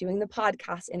 Doing the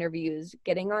podcast interviews,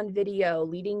 getting on video,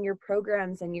 leading your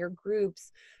programs and your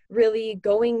groups, really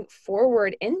going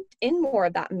forward in more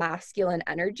of that masculine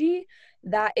energy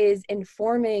that is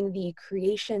informing the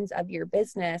creations of your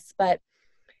business. But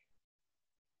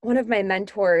one of my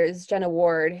mentors, Jenna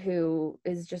Ward, who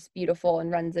is just beautiful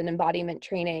and runs an embodiment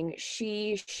training,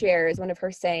 she shares one of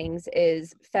her sayings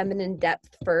is feminine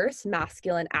depth first,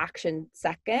 masculine action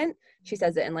second. She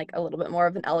says it in like a little bit more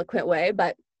of an eloquent way,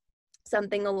 but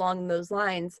something along those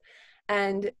lines.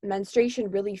 And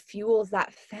menstruation really fuels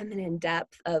that feminine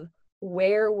depth of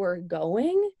where we're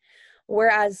going,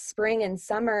 whereas spring and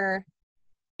summer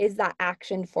is that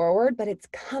action forward, but it's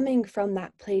coming from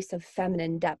that place of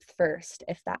feminine depth first,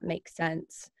 if that makes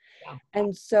sense. Yeah.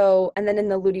 And so, and then in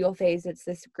the luteal phase, it's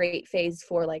this great phase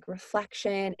for like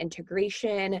reflection,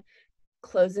 integration,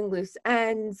 closing loose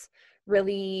ends,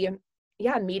 really,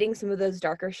 yeah, meeting some of those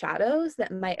darker shadows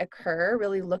that might occur,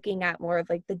 really looking at more of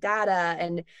like the data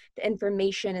and the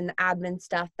information and the admin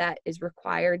stuff that is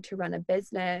required to run a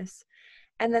business.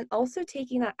 And then also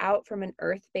taking that out from an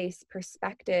earth-based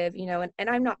perspective, you know, and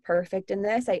I'm not perfect in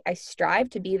this. I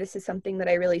strive to be. This is something that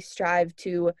I really strive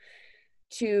to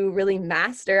really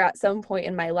master at some point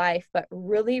in my life, but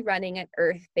really running an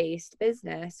earth-based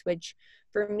business, which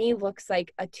for me looks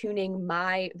like attuning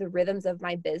the rhythms of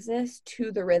my business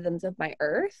to the rhythms of my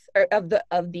earth, or of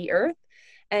the earth,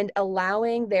 and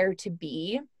allowing there to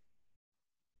be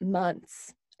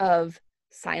months of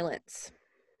silence.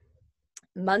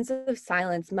 Months of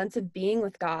silence, months of being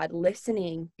with God,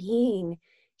 listening, being,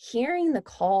 hearing the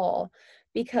call,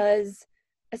 because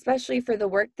especially for the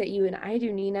work that you and I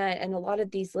do, Nina, and a lot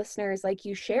of these listeners, like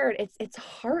you shared, it's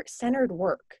heart-centered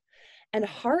work. And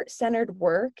heart-centered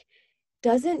work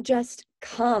doesn't just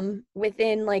come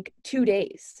within like 2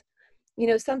 days. You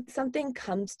know, something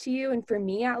comes to you, and for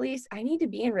me at least, I need to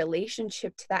be in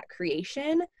relationship to that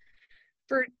creation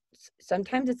for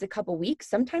sometimes it's a couple weeks,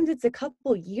 sometimes it's a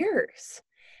couple years.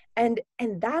 And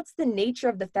that's the nature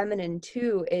of the feminine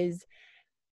too, is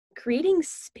creating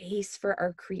space for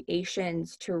our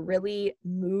creations to really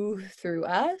move through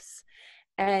us,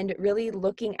 and really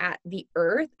looking at the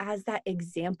earth as that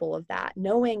example of that,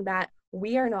 knowing that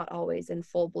we are not always in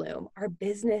full bloom. Our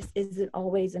business isn't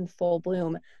always in full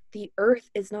bloom. The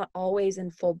earth is not always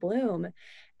in full bloom.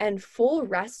 And full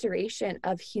restoration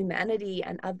of humanity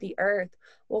and of the earth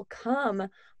will come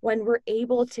when we're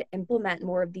able to implement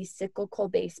more of these cyclical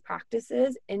based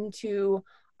practices into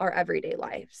our everyday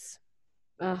lives.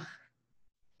 Oh,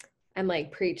 I'm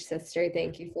like, preach, sister.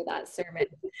 Thank you for that sermon.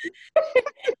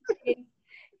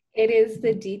 It is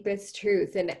the deepest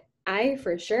truth. And I,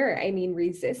 for sure, I mean,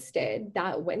 resisted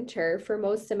that winter for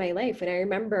most of my life. And I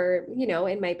remember, you know,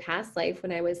 in my past life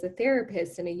when I was a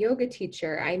therapist and a yoga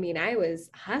teacher, I mean, I was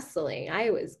hustling, I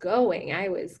was going, I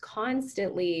was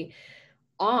constantly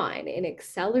on and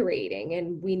accelerating.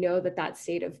 And we know that that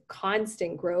state of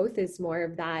constant growth is more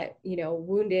of that, you know,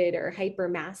 wounded or hyper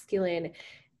masculine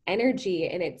energy.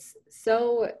 And it's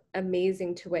so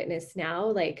amazing to witness now.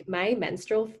 Like, my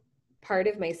menstrual part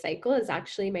of my cycle is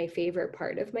actually my favorite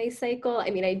part of my cycle. I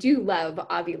mean, I do love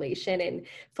ovulation and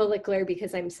follicular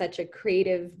because I'm such a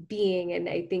creative being. And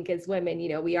I think as women, you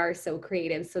know, we are so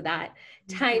creative. So that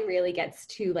time really gets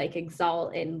to like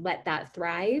exalt and let that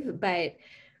thrive. But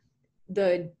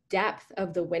the depth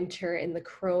of the winter and the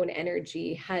crone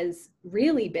energy has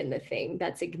really been the thing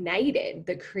that's ignited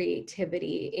the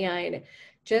creativity, and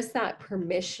just that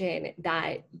permission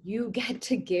that you get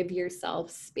to give yourself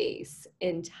space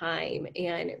and time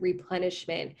and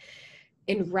replenishment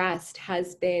and rest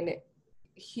has been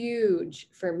huge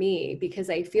for me, because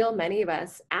I feel many of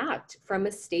us act from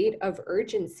a state of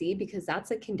urgency because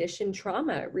that's a conditioned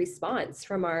trauma response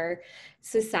from our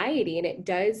society. And it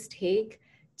does take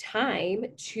time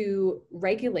to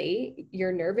regulate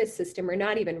your nervous system, or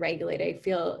not even regulate. I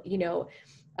feel, you know,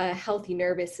 a healthy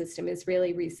nervous system is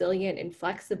really resilient and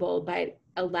flexible, but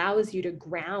allows you to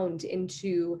ground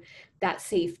into that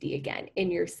safety again in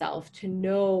yourself, to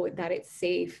know that it's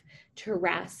safe to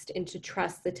rest and to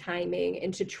trust the timing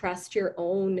and to trust your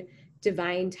own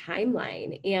divine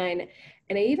timeline. And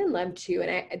I even love to,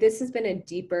 and this has been a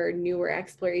deeper, newer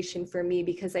exploration for me,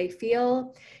 because I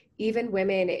feel even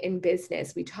women in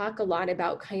business, we talk a lot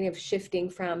about kind of shifting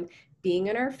from being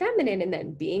in our feminine and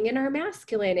then being in our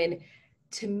masculine. And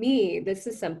to me, this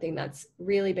is something that's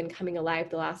really been coming alive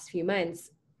the last few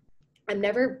months. I'm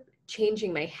never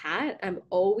changing my hat. I'm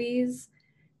always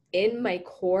in my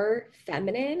core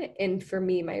feminine. And for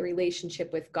me, my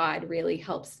relationship with God really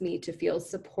helps me to feel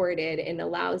supported and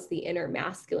allows the inner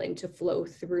masculine to flow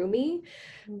through me.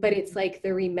 But it's like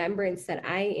the remembrance that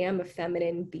I am a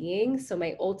feminine being. So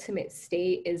my ultimate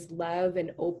state is love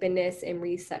and openness and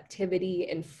receptivity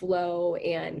and flow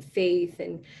and faith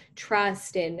and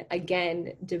trust. And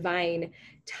again, divine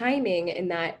timing,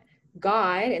 and that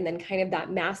God, and then kind of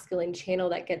that masculine channel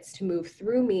that gets to move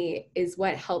through me is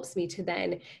what helps me to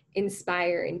then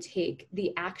inspire and take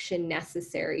the action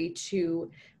necessary to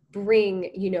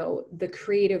bring, you know, the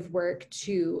creative work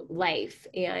to life.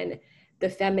 And the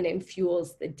feminine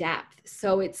fuels the depth.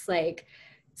 So it's like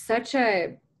such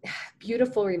a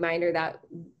beautiful reminder that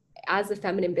as a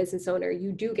feminine business owner,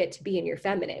 you do get to be in your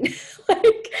feminine.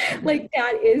 like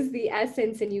that is the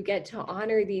essence, and you get to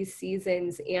honor these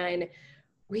seasons. And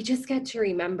we just get to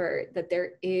remember that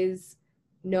there is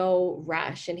no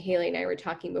rush. And Haley and I were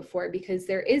talking before, because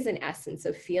there is an essence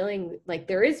of feeling like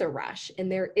there is a rush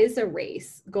and there is a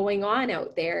race going on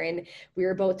out there. And we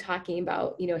were both talking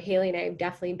about, you know, Haley and I have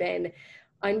definitely been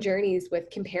on journeys with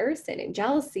comparison and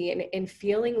jealousy and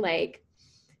feeling like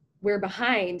we're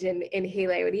behind. And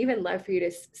Haley, I would even love for you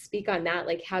to speak on that,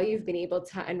 like how you've been able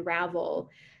to unravel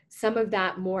some of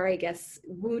that more, I guess,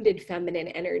 wounded feminine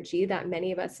energy that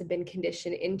many of us have been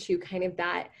conditioned into, kind of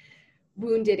that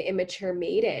wounded, immature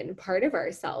maiden part of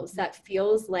ourselves that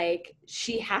feels like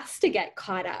she has to get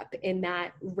caught up in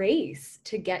that race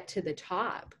to get to the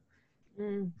top.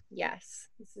 Yes,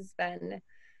 this has been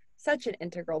such an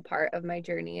integral part of my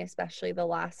journey, especially the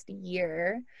last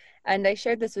year. And I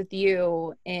shared this with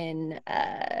you in,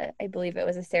 I believe it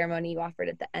was a ceremony you offered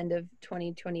at the end of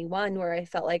 2021, where I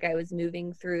felt like I was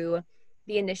moving through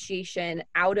the initiation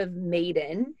out of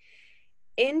maiden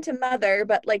into mother,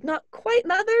 but like not quite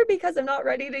mother because I'm not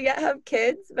ready to yet have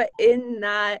kids, but in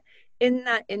that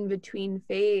in between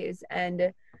phase.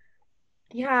 And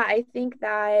yeah, I think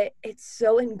that it's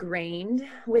so ingrained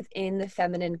within the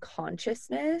feminine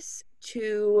consciousness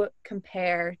to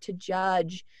compare, to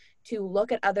judge, to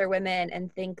look at other women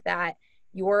and think that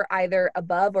you're either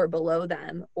above or below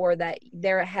them, or that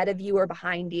they're ahead of you or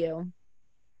behind you.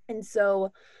 And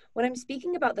so when I'm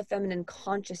speaking about the feminine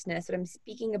consciousness, what I'm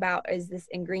speaking about is this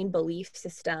ingrained belief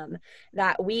system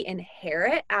that we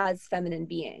inherit as feminine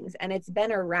beings. And it's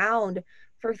been around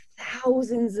for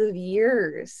thousands of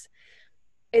years.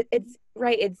 It's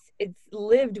right, it's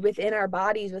lived within our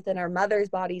bodies, within our mother's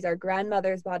bodies, our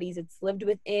grandmother's bodies. It's lived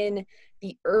within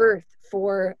the earth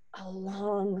for a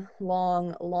long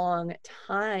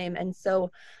time. And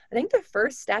so I think the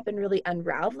first step in really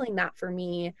unraveling that for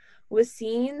me was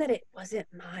seeing that it wasn't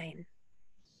mine.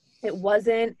 It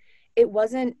wasn't it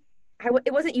wasn't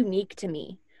it wasn't unique to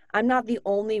me. I'm not the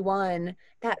only one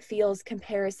that feels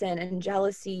comparison and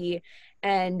jealousy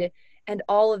and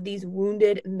all of these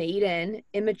wounded maiden,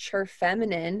 immature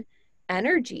feminine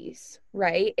energies,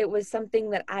 right? It was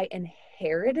something that I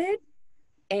inherited,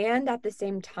 and at the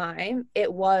same time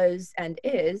it was and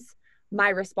is my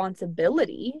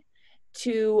responsibility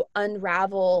to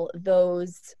unravel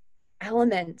those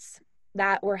elements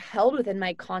that were held within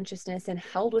my consciousness and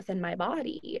held within my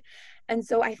body. And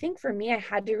so I think for me, I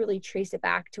had to really trace it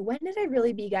back to when did I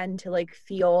really begin to like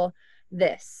feel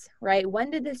this, right?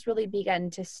 When did this really begin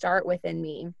to start within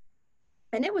me?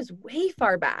 And it was way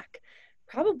far back,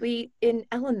 probably in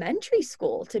elementary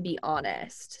school, to be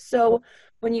honest. So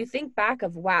when you think back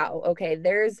of, wow, okay,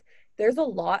 there's a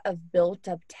lot of built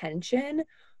up tension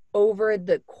over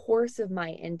the course of my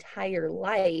entire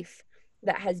life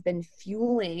that has been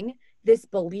fueling this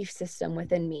belief system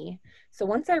within me. So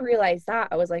once I realized that,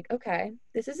 I was like, okay,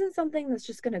 this isn't something that's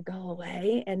just going to go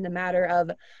away in the matter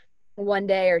of 1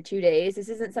 day or 2 days. This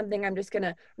isn't something I'm just going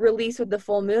to release with the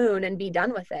full moon and be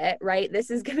done with it, right? This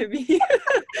is going to be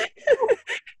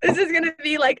this is going to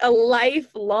be like a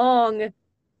lifelong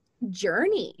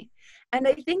journey. And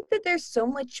I think that there's so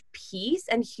much peace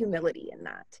and humility in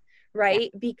that,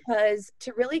 right? Because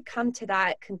to really come to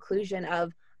that conclusion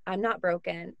of I'm not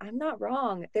broken, I'm not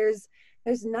wrong. There's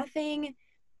nothing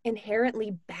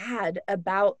inherently bad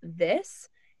about this.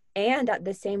 And at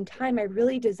the same time, I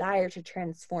really desire to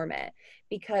transform it,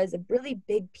 because a really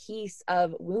big piece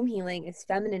of womb healing is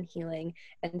feminine healing.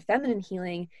 And feminine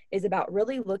healing is about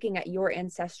really looking at your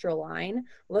ancestral line,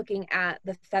 looking at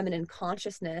the feminine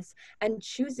consciousness, and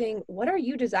choosing what are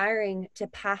you desiring to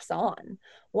pass on?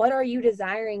 What are you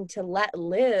desiring to let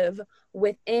live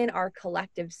within our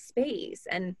collective space?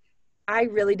 And I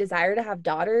really desire to have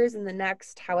daughters in the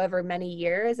next however many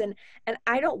years. And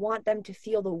I don't want them to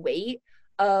feel the weight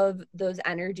of those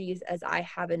energies as I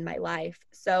have in my life.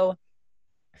 So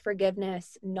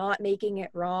forgiveness, not making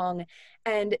it wrong,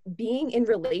 and being in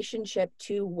relationship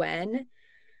to when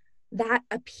that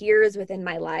appears within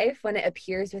my life, when it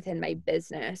appears within my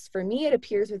business. For me, it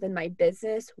appears within my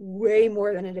business way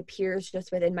more than it appears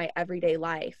just within my everyday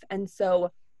life. And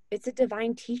so it's a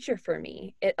divine teacher for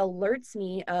me. It alerts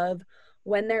me of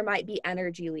when there might be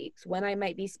energy leaks, when I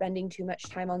might be spending too much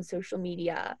time on social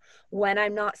media, when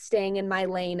I'm not staying in my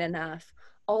lane enough,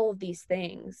 all of these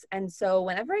things. And so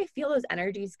whenever I feel those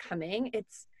energies coming,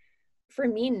 it's for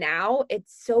me now,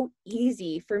 it's so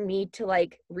easy for me to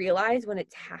like realize when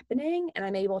it's happening, and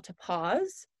I'm able to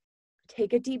pause,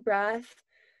 take a deep breath,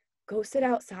 go sit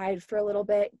outside for a little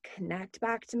bit, connect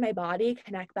back to my body,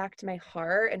 connect back to my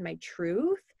heart and my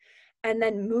truth, and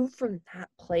then move from that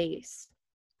place.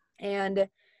 And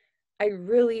I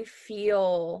really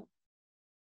feel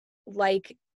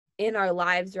like in our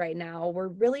lives right now, we're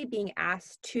really being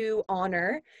asked to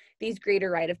honor these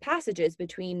greater rite of passages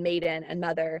between maiden and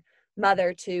mother,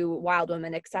 mother to wild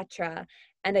woman, etc.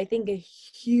 And I think a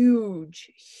huge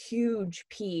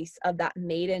piece of that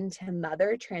maiden to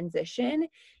mother transition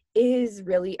is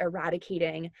really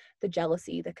eradicating the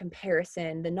jealousy, the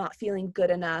comparison, the not feeling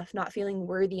good enough, not feeling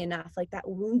worthy enough, like that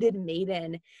wounded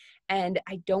maiden. And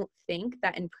I don't think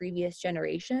that in previous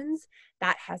generations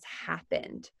that has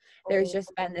happened. There's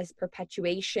just been this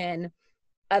perpetuation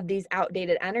of these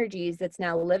outdated energies that's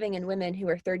now living in women who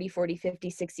are 30, 40, 50,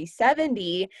 60,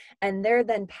 70, and they're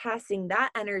then passing that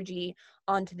energy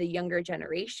onto the younger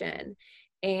generation.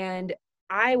 And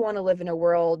I want to live in a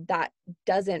world that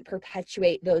doesn't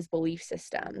perpetuate those belief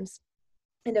systems.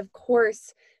 And of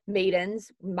course,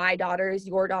 maidens, my daughters,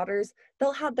 your daughters,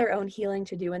 they'll have their own healing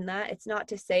to do in that. It's not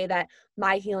to say that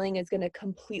my healing is going to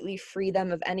completely free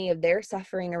them of any of their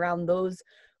suffering around those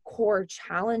core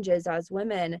challenges as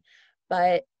women,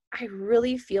 but I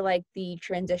really feel like the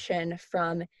transition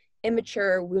from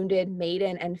immature, wounded,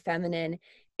 maiden, and feminine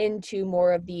into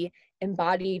more of the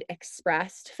embodied,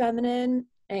 expressed feminine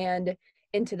and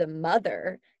into the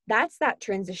mother, that's that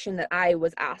transition that I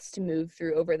was asked to move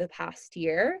through over the past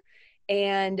year.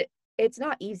 And it's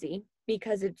not easy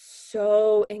because it's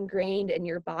so ingrained in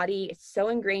your body. It's so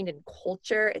ingrained in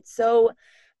culture. It's so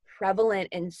prevalent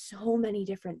in so many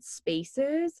different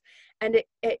spaces. And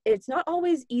it's not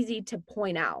always easy to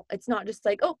point out. It's not just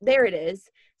like, oh, there it is.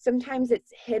 Sometimes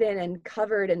it's hidden and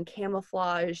covered and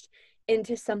camouflaged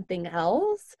into something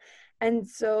else. And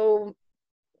so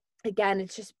again,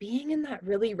 it's just being in that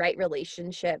really right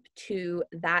relationship to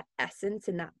that essence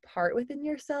and that part within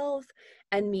yourself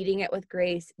and meeting it with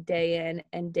grace day in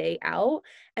and day out.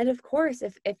 And of course,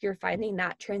 if you're finding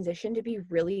that transition to be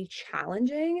really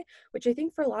challenging, which I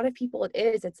think for a lot of people it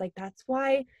is, it's like that's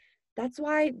why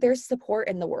there's support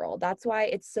in the world. That's why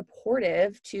it's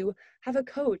supportive to have a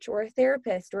coach or a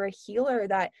therapist or a healer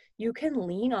that you can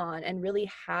lean on and really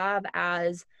have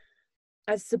as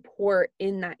support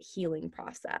in that healing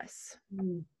process.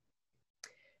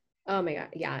 Oh my God.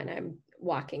 Yeah. And I'm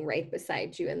walking right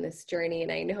beside you in this journey.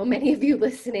 And I know many of you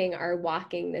listening are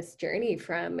walking this journey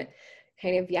from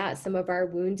kind of, yeah, some of our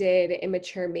wounded,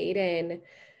 immature maiden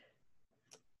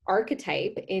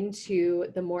archetype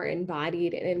into the more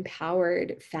embodied and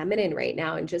empowered feminine right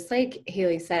now. And just like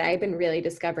Haley said, I've been really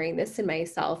discovering this in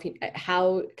myself,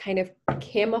 how kind of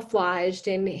camouflaged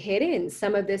and hidden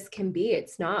some of this can be.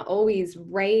 It's not always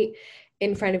right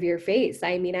in front of your face.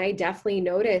 I mean, I definitely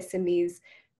notice in these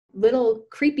little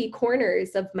creepy corners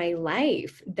of my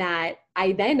life that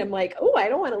I then am like, oh, I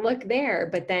don't want to look there.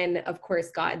 But then of course,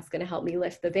 God's going to help me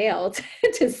lift the veil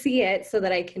to see it so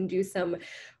that I can do some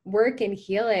work and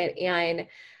heal it. And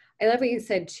I love what you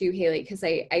said too, Haley, because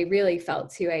I really felt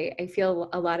too, I feel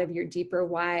a lot of your deeper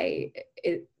why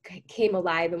it came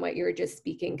alive in what you were just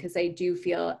speaking. Because I do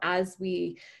feel as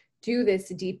we do this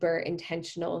deeper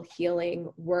intentional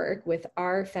healing work with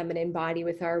our feminine body,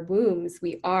 with our wombs,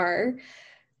 we are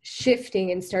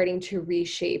shifting and starting to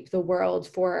reshape the world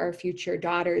for our future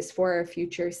daughters, for our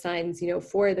future sons,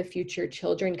 for the future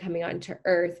children coming onto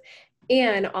earth.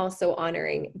 And also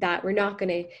honoring that we're not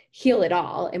going to heal it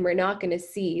all and we're not going to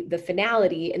see the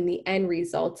finality and the end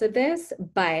results of this,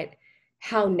 but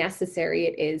how necessary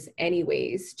it is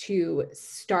anyways to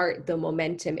start the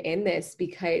momentum in this.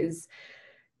 Because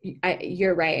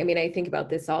you're right. I mean, I think about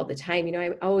this all the time.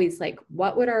 I'm always like,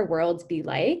 what would our world be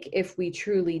like if we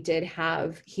truly did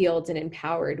have healed and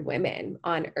empowered women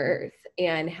on earth,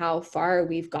 and how far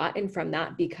we've gotten from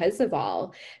that because of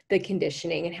all the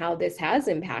conditioning and how this has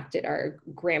impacted our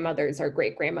grandmothers, our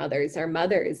great grandmothers, our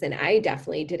mothers. And I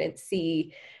definitely didn't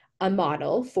see a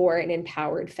model for an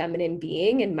empowered feminine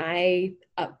being in my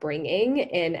upbringing.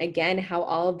 And again, how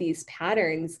all of these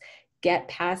patterns get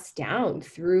passed down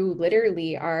through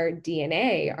literally our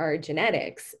DNA, our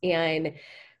genetics. And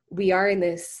we are in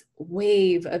this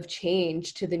wave of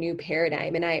change to the new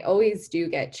paradigm. And I always do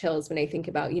get chills when I think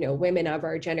about, women of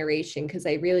our generation, because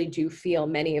I really do feel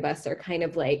many of us are kind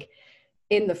of like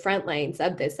in the front lines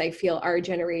of this. I feel our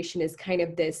generation is kind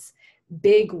of this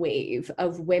big wave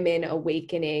of women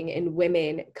awakening and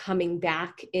women coming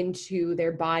back into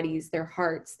their bodies, their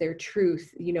hearts, their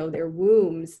truth, their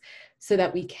wombs, so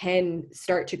that we can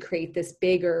start to create this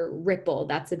bigger ripple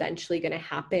that's eventually going to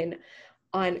happen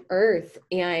on earth.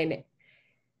 And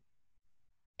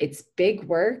it's big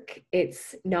work.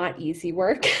 It's not easy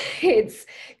work. It's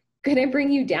going to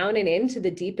bring you down and into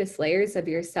the deepest layers of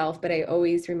yourself. But I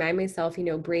always remind myself,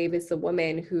 brave is the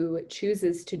woman who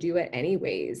chooses to do it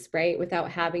anyways, right? Without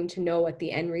having to know what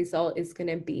the end result is going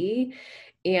to be.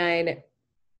 And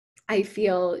I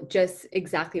feel just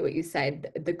exactly what you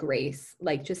said, the grace,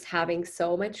 like just having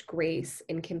so much grace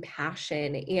and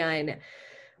compassion and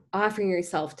offering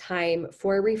yourself time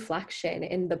for reflection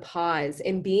and the pause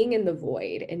and being in the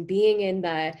void and being in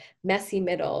the messy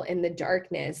middle in the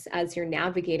darkness as you're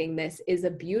navigating this is a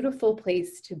beautiful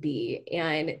place to be.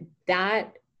 And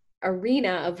that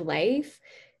arena of life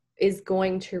is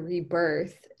going to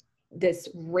rebirth this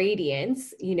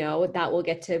radiance, that will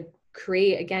get to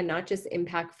create, again, not just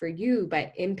impact for you,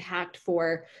 but impact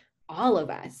for all of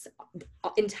us,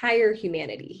 entire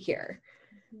humanity here.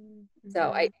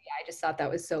 So I just thought that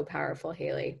was so powerful,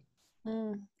 Haley.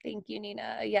 Thank you,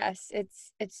 Nina. Yes,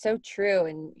 it's so true.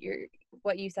 And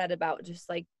what you said about just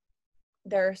like,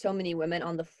 there are so many women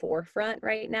on the forefront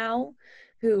right now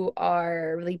who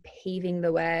are really paving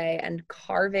the way and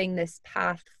carving this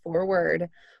path forward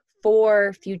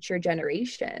for future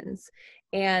generations.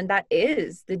 And that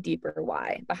is the deeper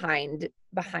why behind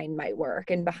my work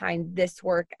and behind this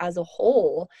work as a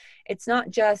whole. It's not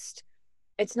just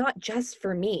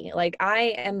for me. Like,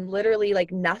 I am literally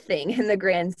like nothing in the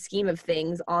grand scheme of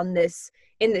things on this,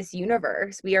 in this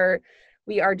universe. We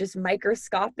are just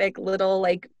microscopic little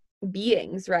like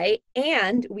beings, right?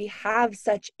 And we have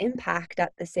such impact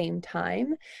at the same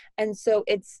time. And so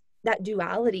it's that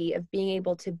duality of being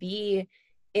able to be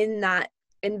in that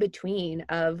in between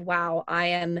of, wow, I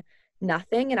am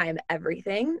nothing and I am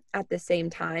everything at the same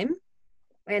time.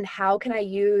 And how can I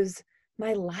use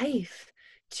my life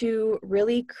to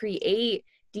really create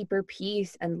deeper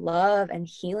peace and love and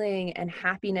healing and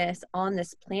happiness on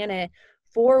this planet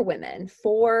for women,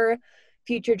 for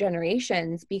future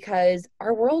generations? Because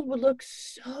our world would look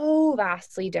so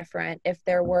vastly different if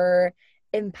there were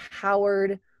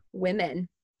empowered women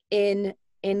in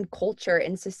culture,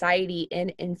 in society,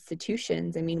 in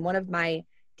institutions. I mean, one of my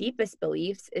deepest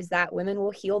beliefs is that women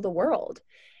will heal the world.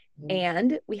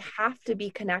 And we have to be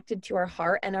connected to our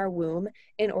heart and our womb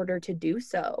in order to do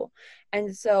so.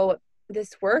 And so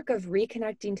this work of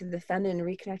reconnecting to the feminine,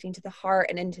 reconnecting to the heart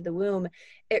and into the womb,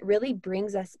 it really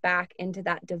brings us back into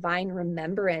that divine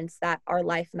remembrance that our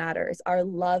life matters, our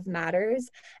love matters,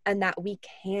 and that we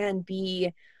can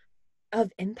be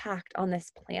of impact on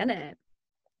this planet.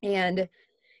 And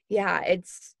yeah,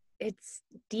 it's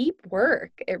deep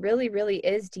work. It really, really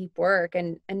is deep work.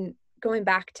 And going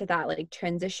back to that like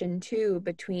transition too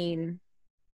between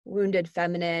wounded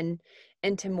feminine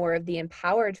into more of the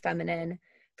empowered feminine,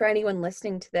 for anyone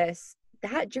listening to this,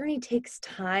 that journey takes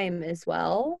time as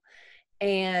well.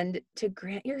 And to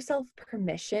grant yourself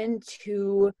permission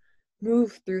to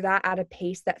move through that at a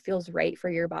pace that feels right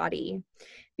for your body.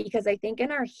 Because I think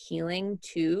in our healing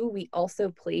too, we also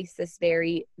place this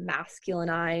very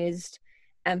masculinized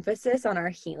emphasis on our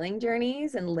healing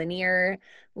journeys and linear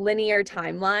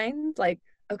timelines. Like,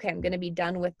 okay, I'm going to be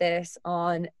done with this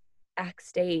on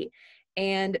X date.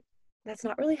 And that's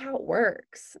not really how it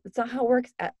works. It's not how it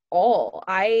works at all.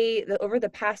 Over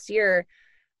the past year,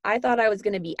 I thought I was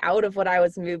going to be out of what I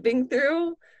was moving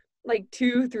through like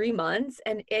 2-3 months.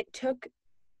 And it took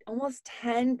almost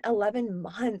 10-11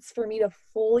 months for me to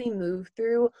fully move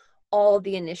through all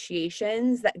the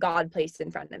initiations that God placed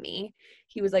in front of me.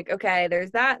 He was like, okay,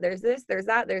 there's that, there's this, there's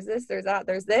that, there's this, there's that,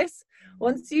 there's this.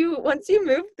 Once you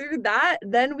move through that,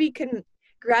 then we can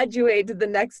graduate to the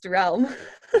next realm.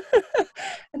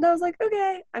 And I was like,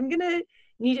 okay, I'm going to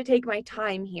need to take my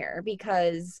time here,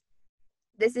 because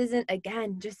this isn't,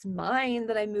 again, just mine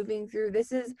that I'm moving through.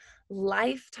 This is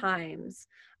lifetimes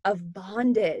of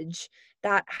bondage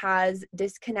that has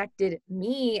disconnected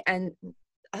me and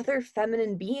other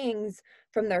feminine beings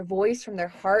from their voice, from their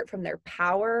heart, from their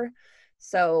power.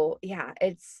 So yeah,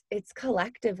 it's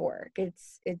collective work.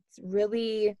 It's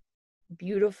really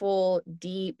beautiful,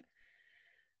 deep,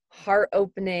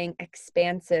 heart-opening,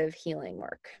 expansive healing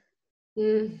work.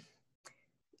 Mm.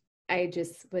 I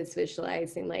just was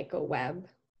visualizing like a web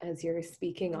as you're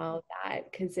speaking all of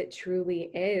that, because it truly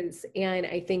is. And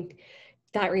I think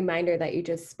that reminder that you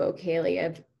just spoke, Haley,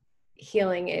 of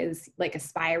healing is like a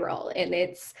spiral, and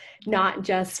it's not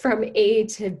just from A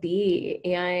to B.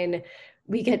 And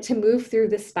we get to move through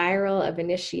the spiral of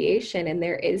initiation, and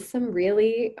there is some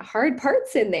really hard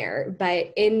parts in there,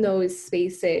 but in those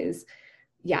spaces,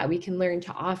 yeah, we can learn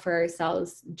to offer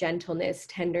ourselves gentleness,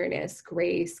 tenderness,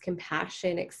 grace,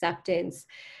 compassion, acceptance,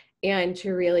 and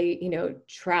to really,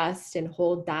 trust and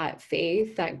hold that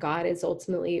faith that God is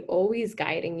ultimately always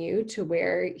guiding you to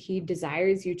where He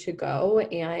desires you to go,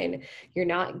 and you're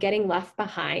not getting left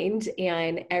behind,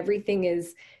 and everything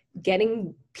is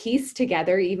getting pieced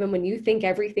together. Even when you think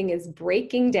everything is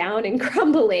breaking down and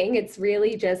crumbling, it's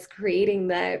really just creating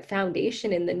the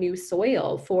foundation in the new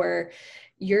soil for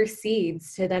your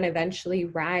seeds to then eventually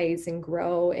rise and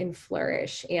grow and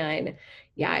flourish. And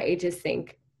yeah, I just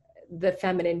think the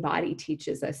feminine body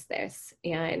teaches us this.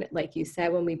 And like you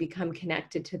said, when we become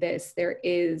connected to this, there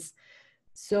is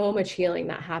so much healing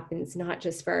that happens, not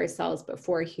just for ourselves, but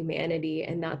for humanity.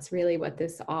 And that's really what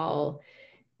this all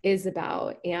is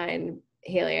about. And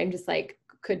Haley, I'm just like,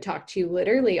 could talk to you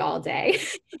literally all day.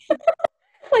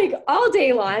 Like all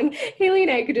day long. Haley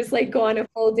and I could just like go on a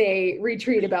full day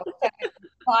retreat about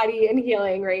body and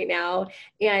healing right now.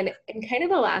 And kind of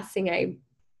the last thing I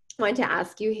want to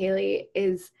ask you, Haley,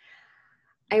 is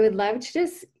I would love to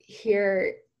just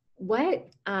hear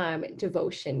what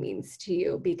devotion means to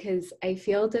you, because I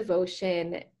feel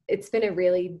devotion, it's been a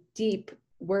really deep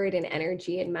word and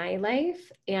energy in my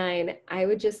life. And I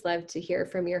would just love to hear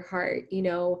from your heart,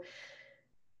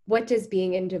 what does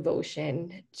being in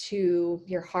devotion to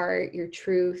your heart, your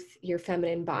truth, your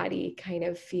feminine body kind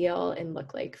of feel and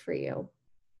look like for you?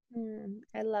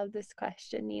 I love this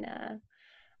question, Nina.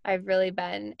 I've really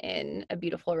been in a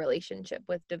beautiful relationship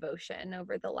with devotion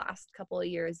over the last couple of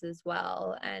years as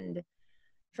well. And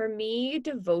for me,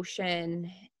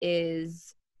 devotion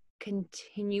is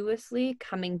continuously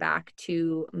coming back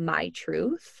to my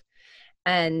truth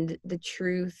and the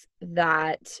truth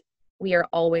that we are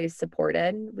always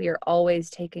supported, we are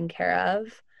always taken care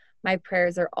of. My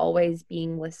prayers are always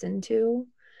being listened to.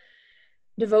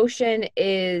 Devotion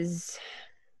is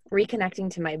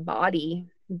reconnecting to my body,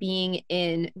 being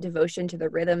in devotion to the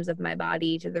rhythms of my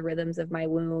body, to the rhythms of my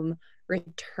womb,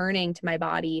 returning to my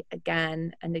body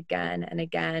again and again and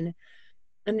again.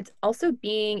 And it's also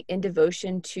being in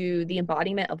devotion to the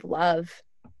embodiment of love.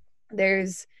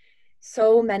 There's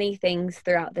so many things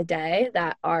throughout the day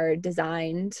that are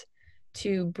designed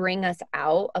to bring us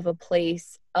out of a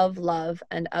place of love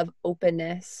and of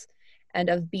openness and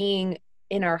of being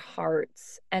in our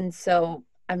hearts. And so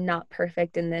I'm not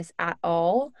perfect in this at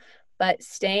all, but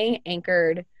staying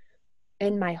anchored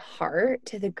in my heart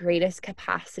to the greatest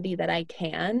capacity that I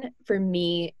can, for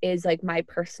me, is like my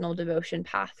personal devotion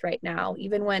path right now.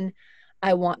 Even when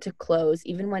I want to close,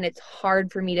 even when it's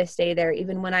hard for me to stay there,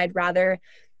 even when I'd rather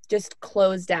just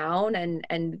close down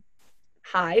and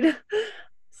hide,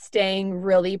 staying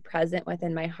really present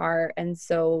within my heart. And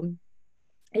so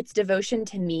it's devotion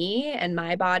to me and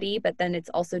my body, but then it's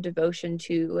also devotion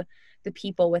to the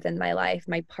people within my life,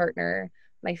 my partner,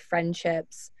 my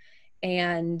friendships,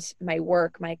 and my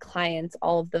work, my clients,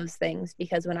 all of those things.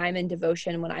 Because when I'm in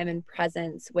devotion, when I'm in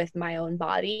presence with my own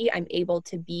body, I'm able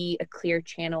to be a clear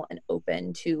channel and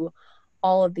open to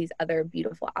all of these other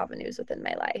beautiful avenues within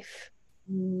my life.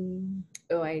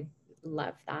 Oh, I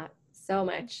love that so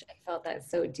much. I felt that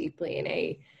so deeply. And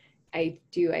I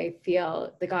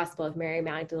feel the Gospel of Mary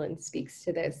Magdalene speaks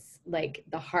to this, like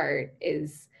the heart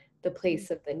is the place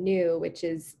of the new, which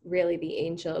is really the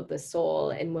angel of the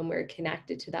soul. And when we're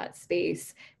connected to that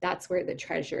space, that's where the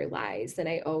treasure lies. And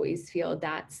I always feel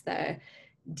that's the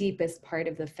deepest part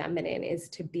of the feminine, is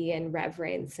to be in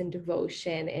reverence and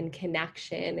devotion and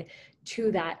connection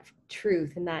to that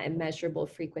truth and that immeasurable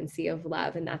frequency of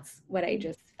love. And that's what I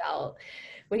just felt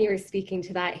when you were speaking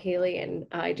to that, Haley. And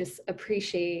I just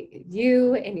appreciate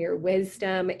you and your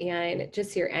wisdom and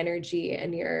just your energy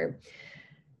and your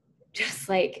just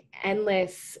like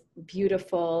endless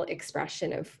beautiful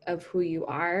expression of who you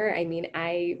are. I mean,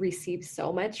 I receive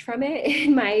so much from it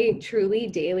in my truly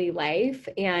daily life,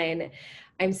 and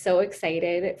I'm so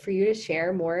excited for you to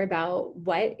share more about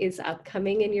what is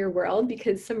upcoming in your world,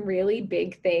 because some really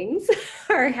big things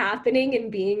are happening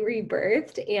and being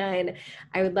rebirthed. And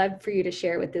I would love for you to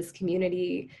share with this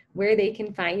community where they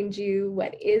can find you,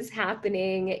 what is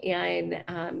happening. And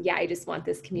yeah, I just want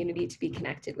this community to be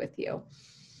connected with you.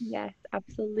 Yes,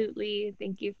 absolutely.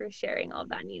 Thank you for sharing all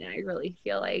that, Nina. I really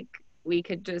feel like we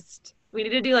need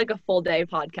to do like a full day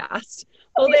podcast,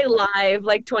 full day live,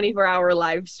 like 24-hour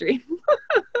live stream.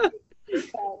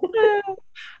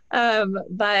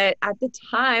 But at the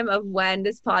time of when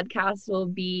this podcast will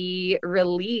be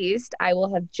released, I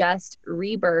will have just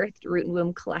rebirthed Root and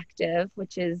Womb Collective,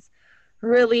 which is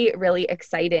really, really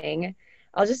exciting.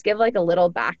 I'll just give like a little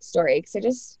backstory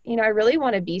because I really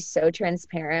want to be so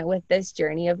transparent with this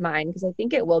journey of mine, because I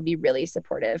think it will be really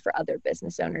supportive for other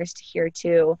business owners to hear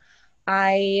too.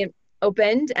 I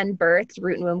opened and birthed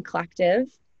Root and Womb Collective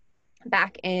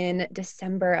back in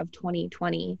December of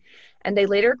 2020. And they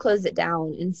later closed it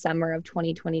down in summer of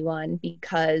 2021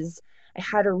 because I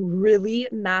had a really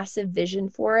massive vision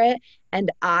for it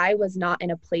and I was not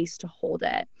in a place to hold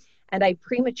it. And I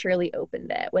prematurely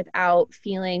opened it without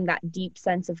feeling that deep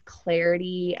sense of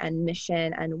clarity and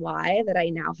mission and why that I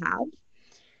now have.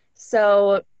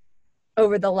 So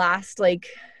over the last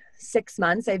 6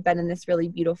 months, I've been in this really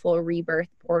beautiful rebirth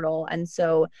portal. And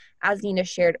so, as Nina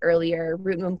shared earlier,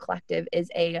 Root and Womb Collective is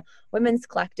a women's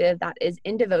collective that is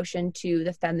in devotion to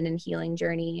the feminine healing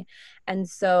journey. And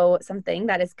so, something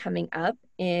that is coming up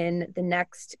in the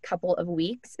next couple of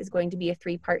weeks is going to be a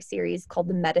 3-part series called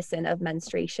The Medicine of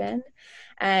Menstruation.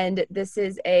 And this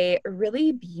is a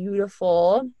really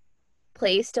beautiful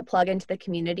place to plug into the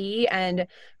community and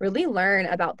really learn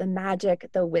about the magic,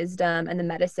 the wisdom, and the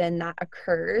medicine that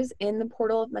occurs in the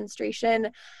portal of menstruation.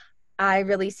 I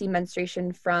really see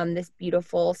menstruation from this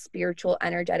beautiful spiritual,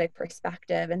 energetic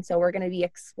perspective. And so we're going to be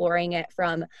exploring it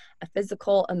from a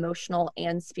physical, emotional,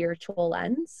 and spiritual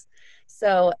lens.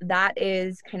 So that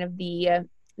is kind of the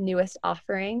newest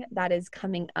offering that is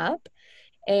coming up.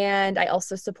 And I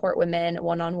also support women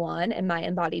one-on-one in my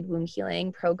embodied womb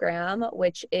healing program,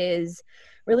 which is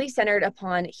really centered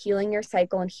upon healing your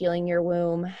cycle and healing your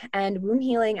womb. And womb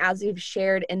healing, as we've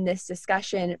shared in this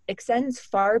discussion, extends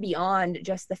far beyond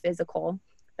just the physical.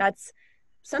 That's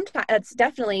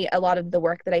definitely a lot of the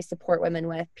work that I support women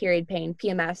with: period pain,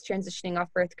 PMS, transitioning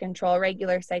off birth control,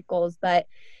 regular cycles, but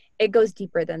it goes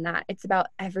deeper than that. It's about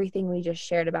everything we just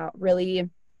shared about, really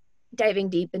diving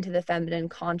deep into the feminine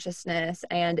consciousness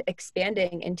and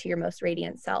expanding into your most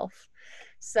radiant self.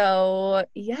 So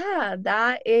yeah,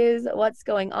 that is what's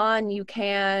going on. You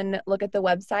can look at the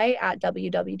website at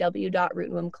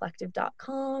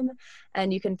www.rootandwombcollective.com,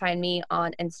 and you can find me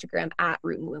on Instagram at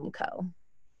rootandwombco.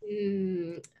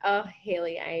 Oh,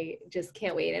 Haley, I just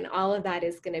can't wait. And all of that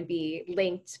is going to be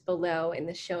linked below in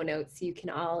the show notes. So you can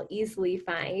all easily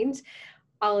find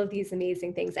all of these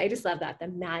amazing things. I just love that, the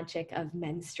magic of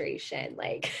menstruation.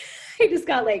 Like, I just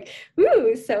got like,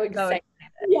 ooh, so excited.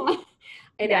 Yeah.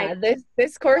 And Yeah,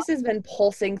 this course has been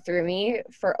pulsing through me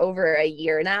for over a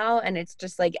year now, and it's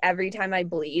just like every time I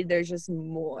bleed, there's just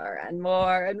more and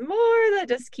more and more that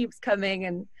just keeps coming,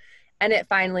 and it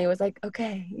finally was like,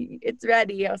 okay, it's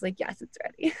ready. I was like, yes, it's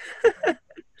ready.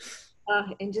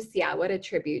 And just, yeah, what a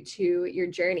tribute to your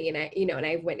journey. And and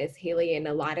I've witnessed Haley in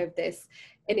a lot of this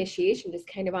initiation, just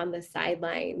kind of on the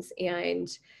sidelines, and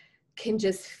can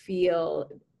just feel,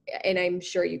 and I'm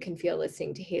sure you can feel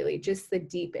listening to Haley, just the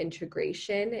deep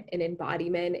integration and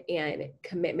embodiment and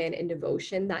commitment and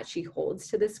devotion that she holds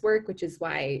to this work, which is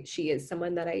why she is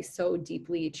someone that I so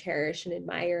deeply cherish and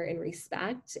admire and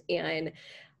respect. And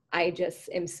I just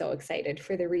am so excited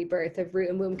for the rebirth of Root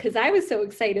and Womb, because I was so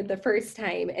excited the first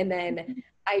time. And then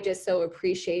I just so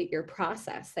appreciate your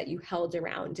process that you held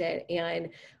around it, and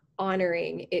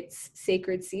honoring its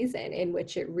sacred season in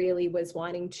which it really was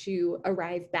wanting to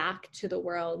arrive back to the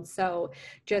world. So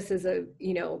just as a,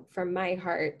 from my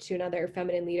heart to another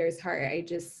feminine leader's heart, I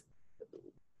just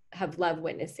have loved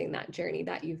witnessing that journey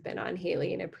that you've been on,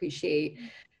 Haley, and appreciate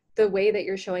the way that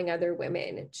you're showing other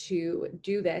women to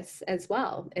do this as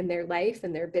well in their life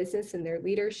and their business and their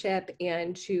leadership,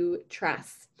 and to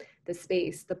trust the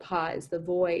space, the pause, the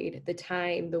void, the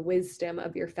time, the wisdom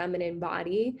of your feminine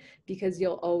body, because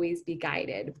you'll always be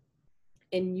guided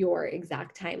in your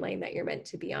exact timeline that you're meant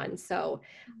to be on. So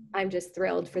I'm just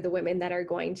thrilled for the women that are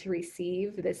going to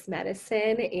receive this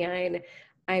medicine. And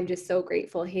I'm just so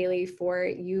grateful, Haley, for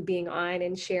you being on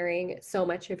and sharing so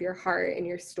much of your heart and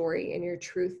your story and your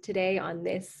truth today on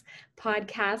this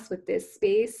podcast with this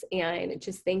space. And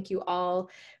just thank you all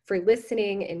for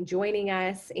listening and joining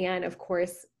us. And of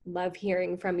course, love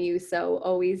hearing from you. So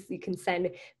always, you can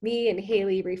send me and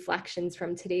Haley reflections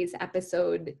from today's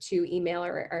episode to email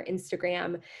or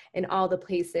Instagram and all the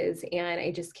places. And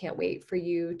I just can't wait for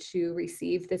you to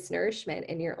receive this nourishment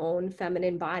in your own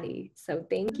feminine body. So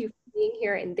thank you for being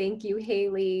here, and thank you,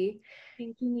 Haley.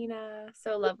 Thank you, Nina.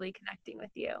 So lovely connecting with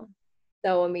you.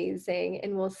 So amazing.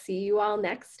 And we'll see you all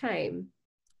next time.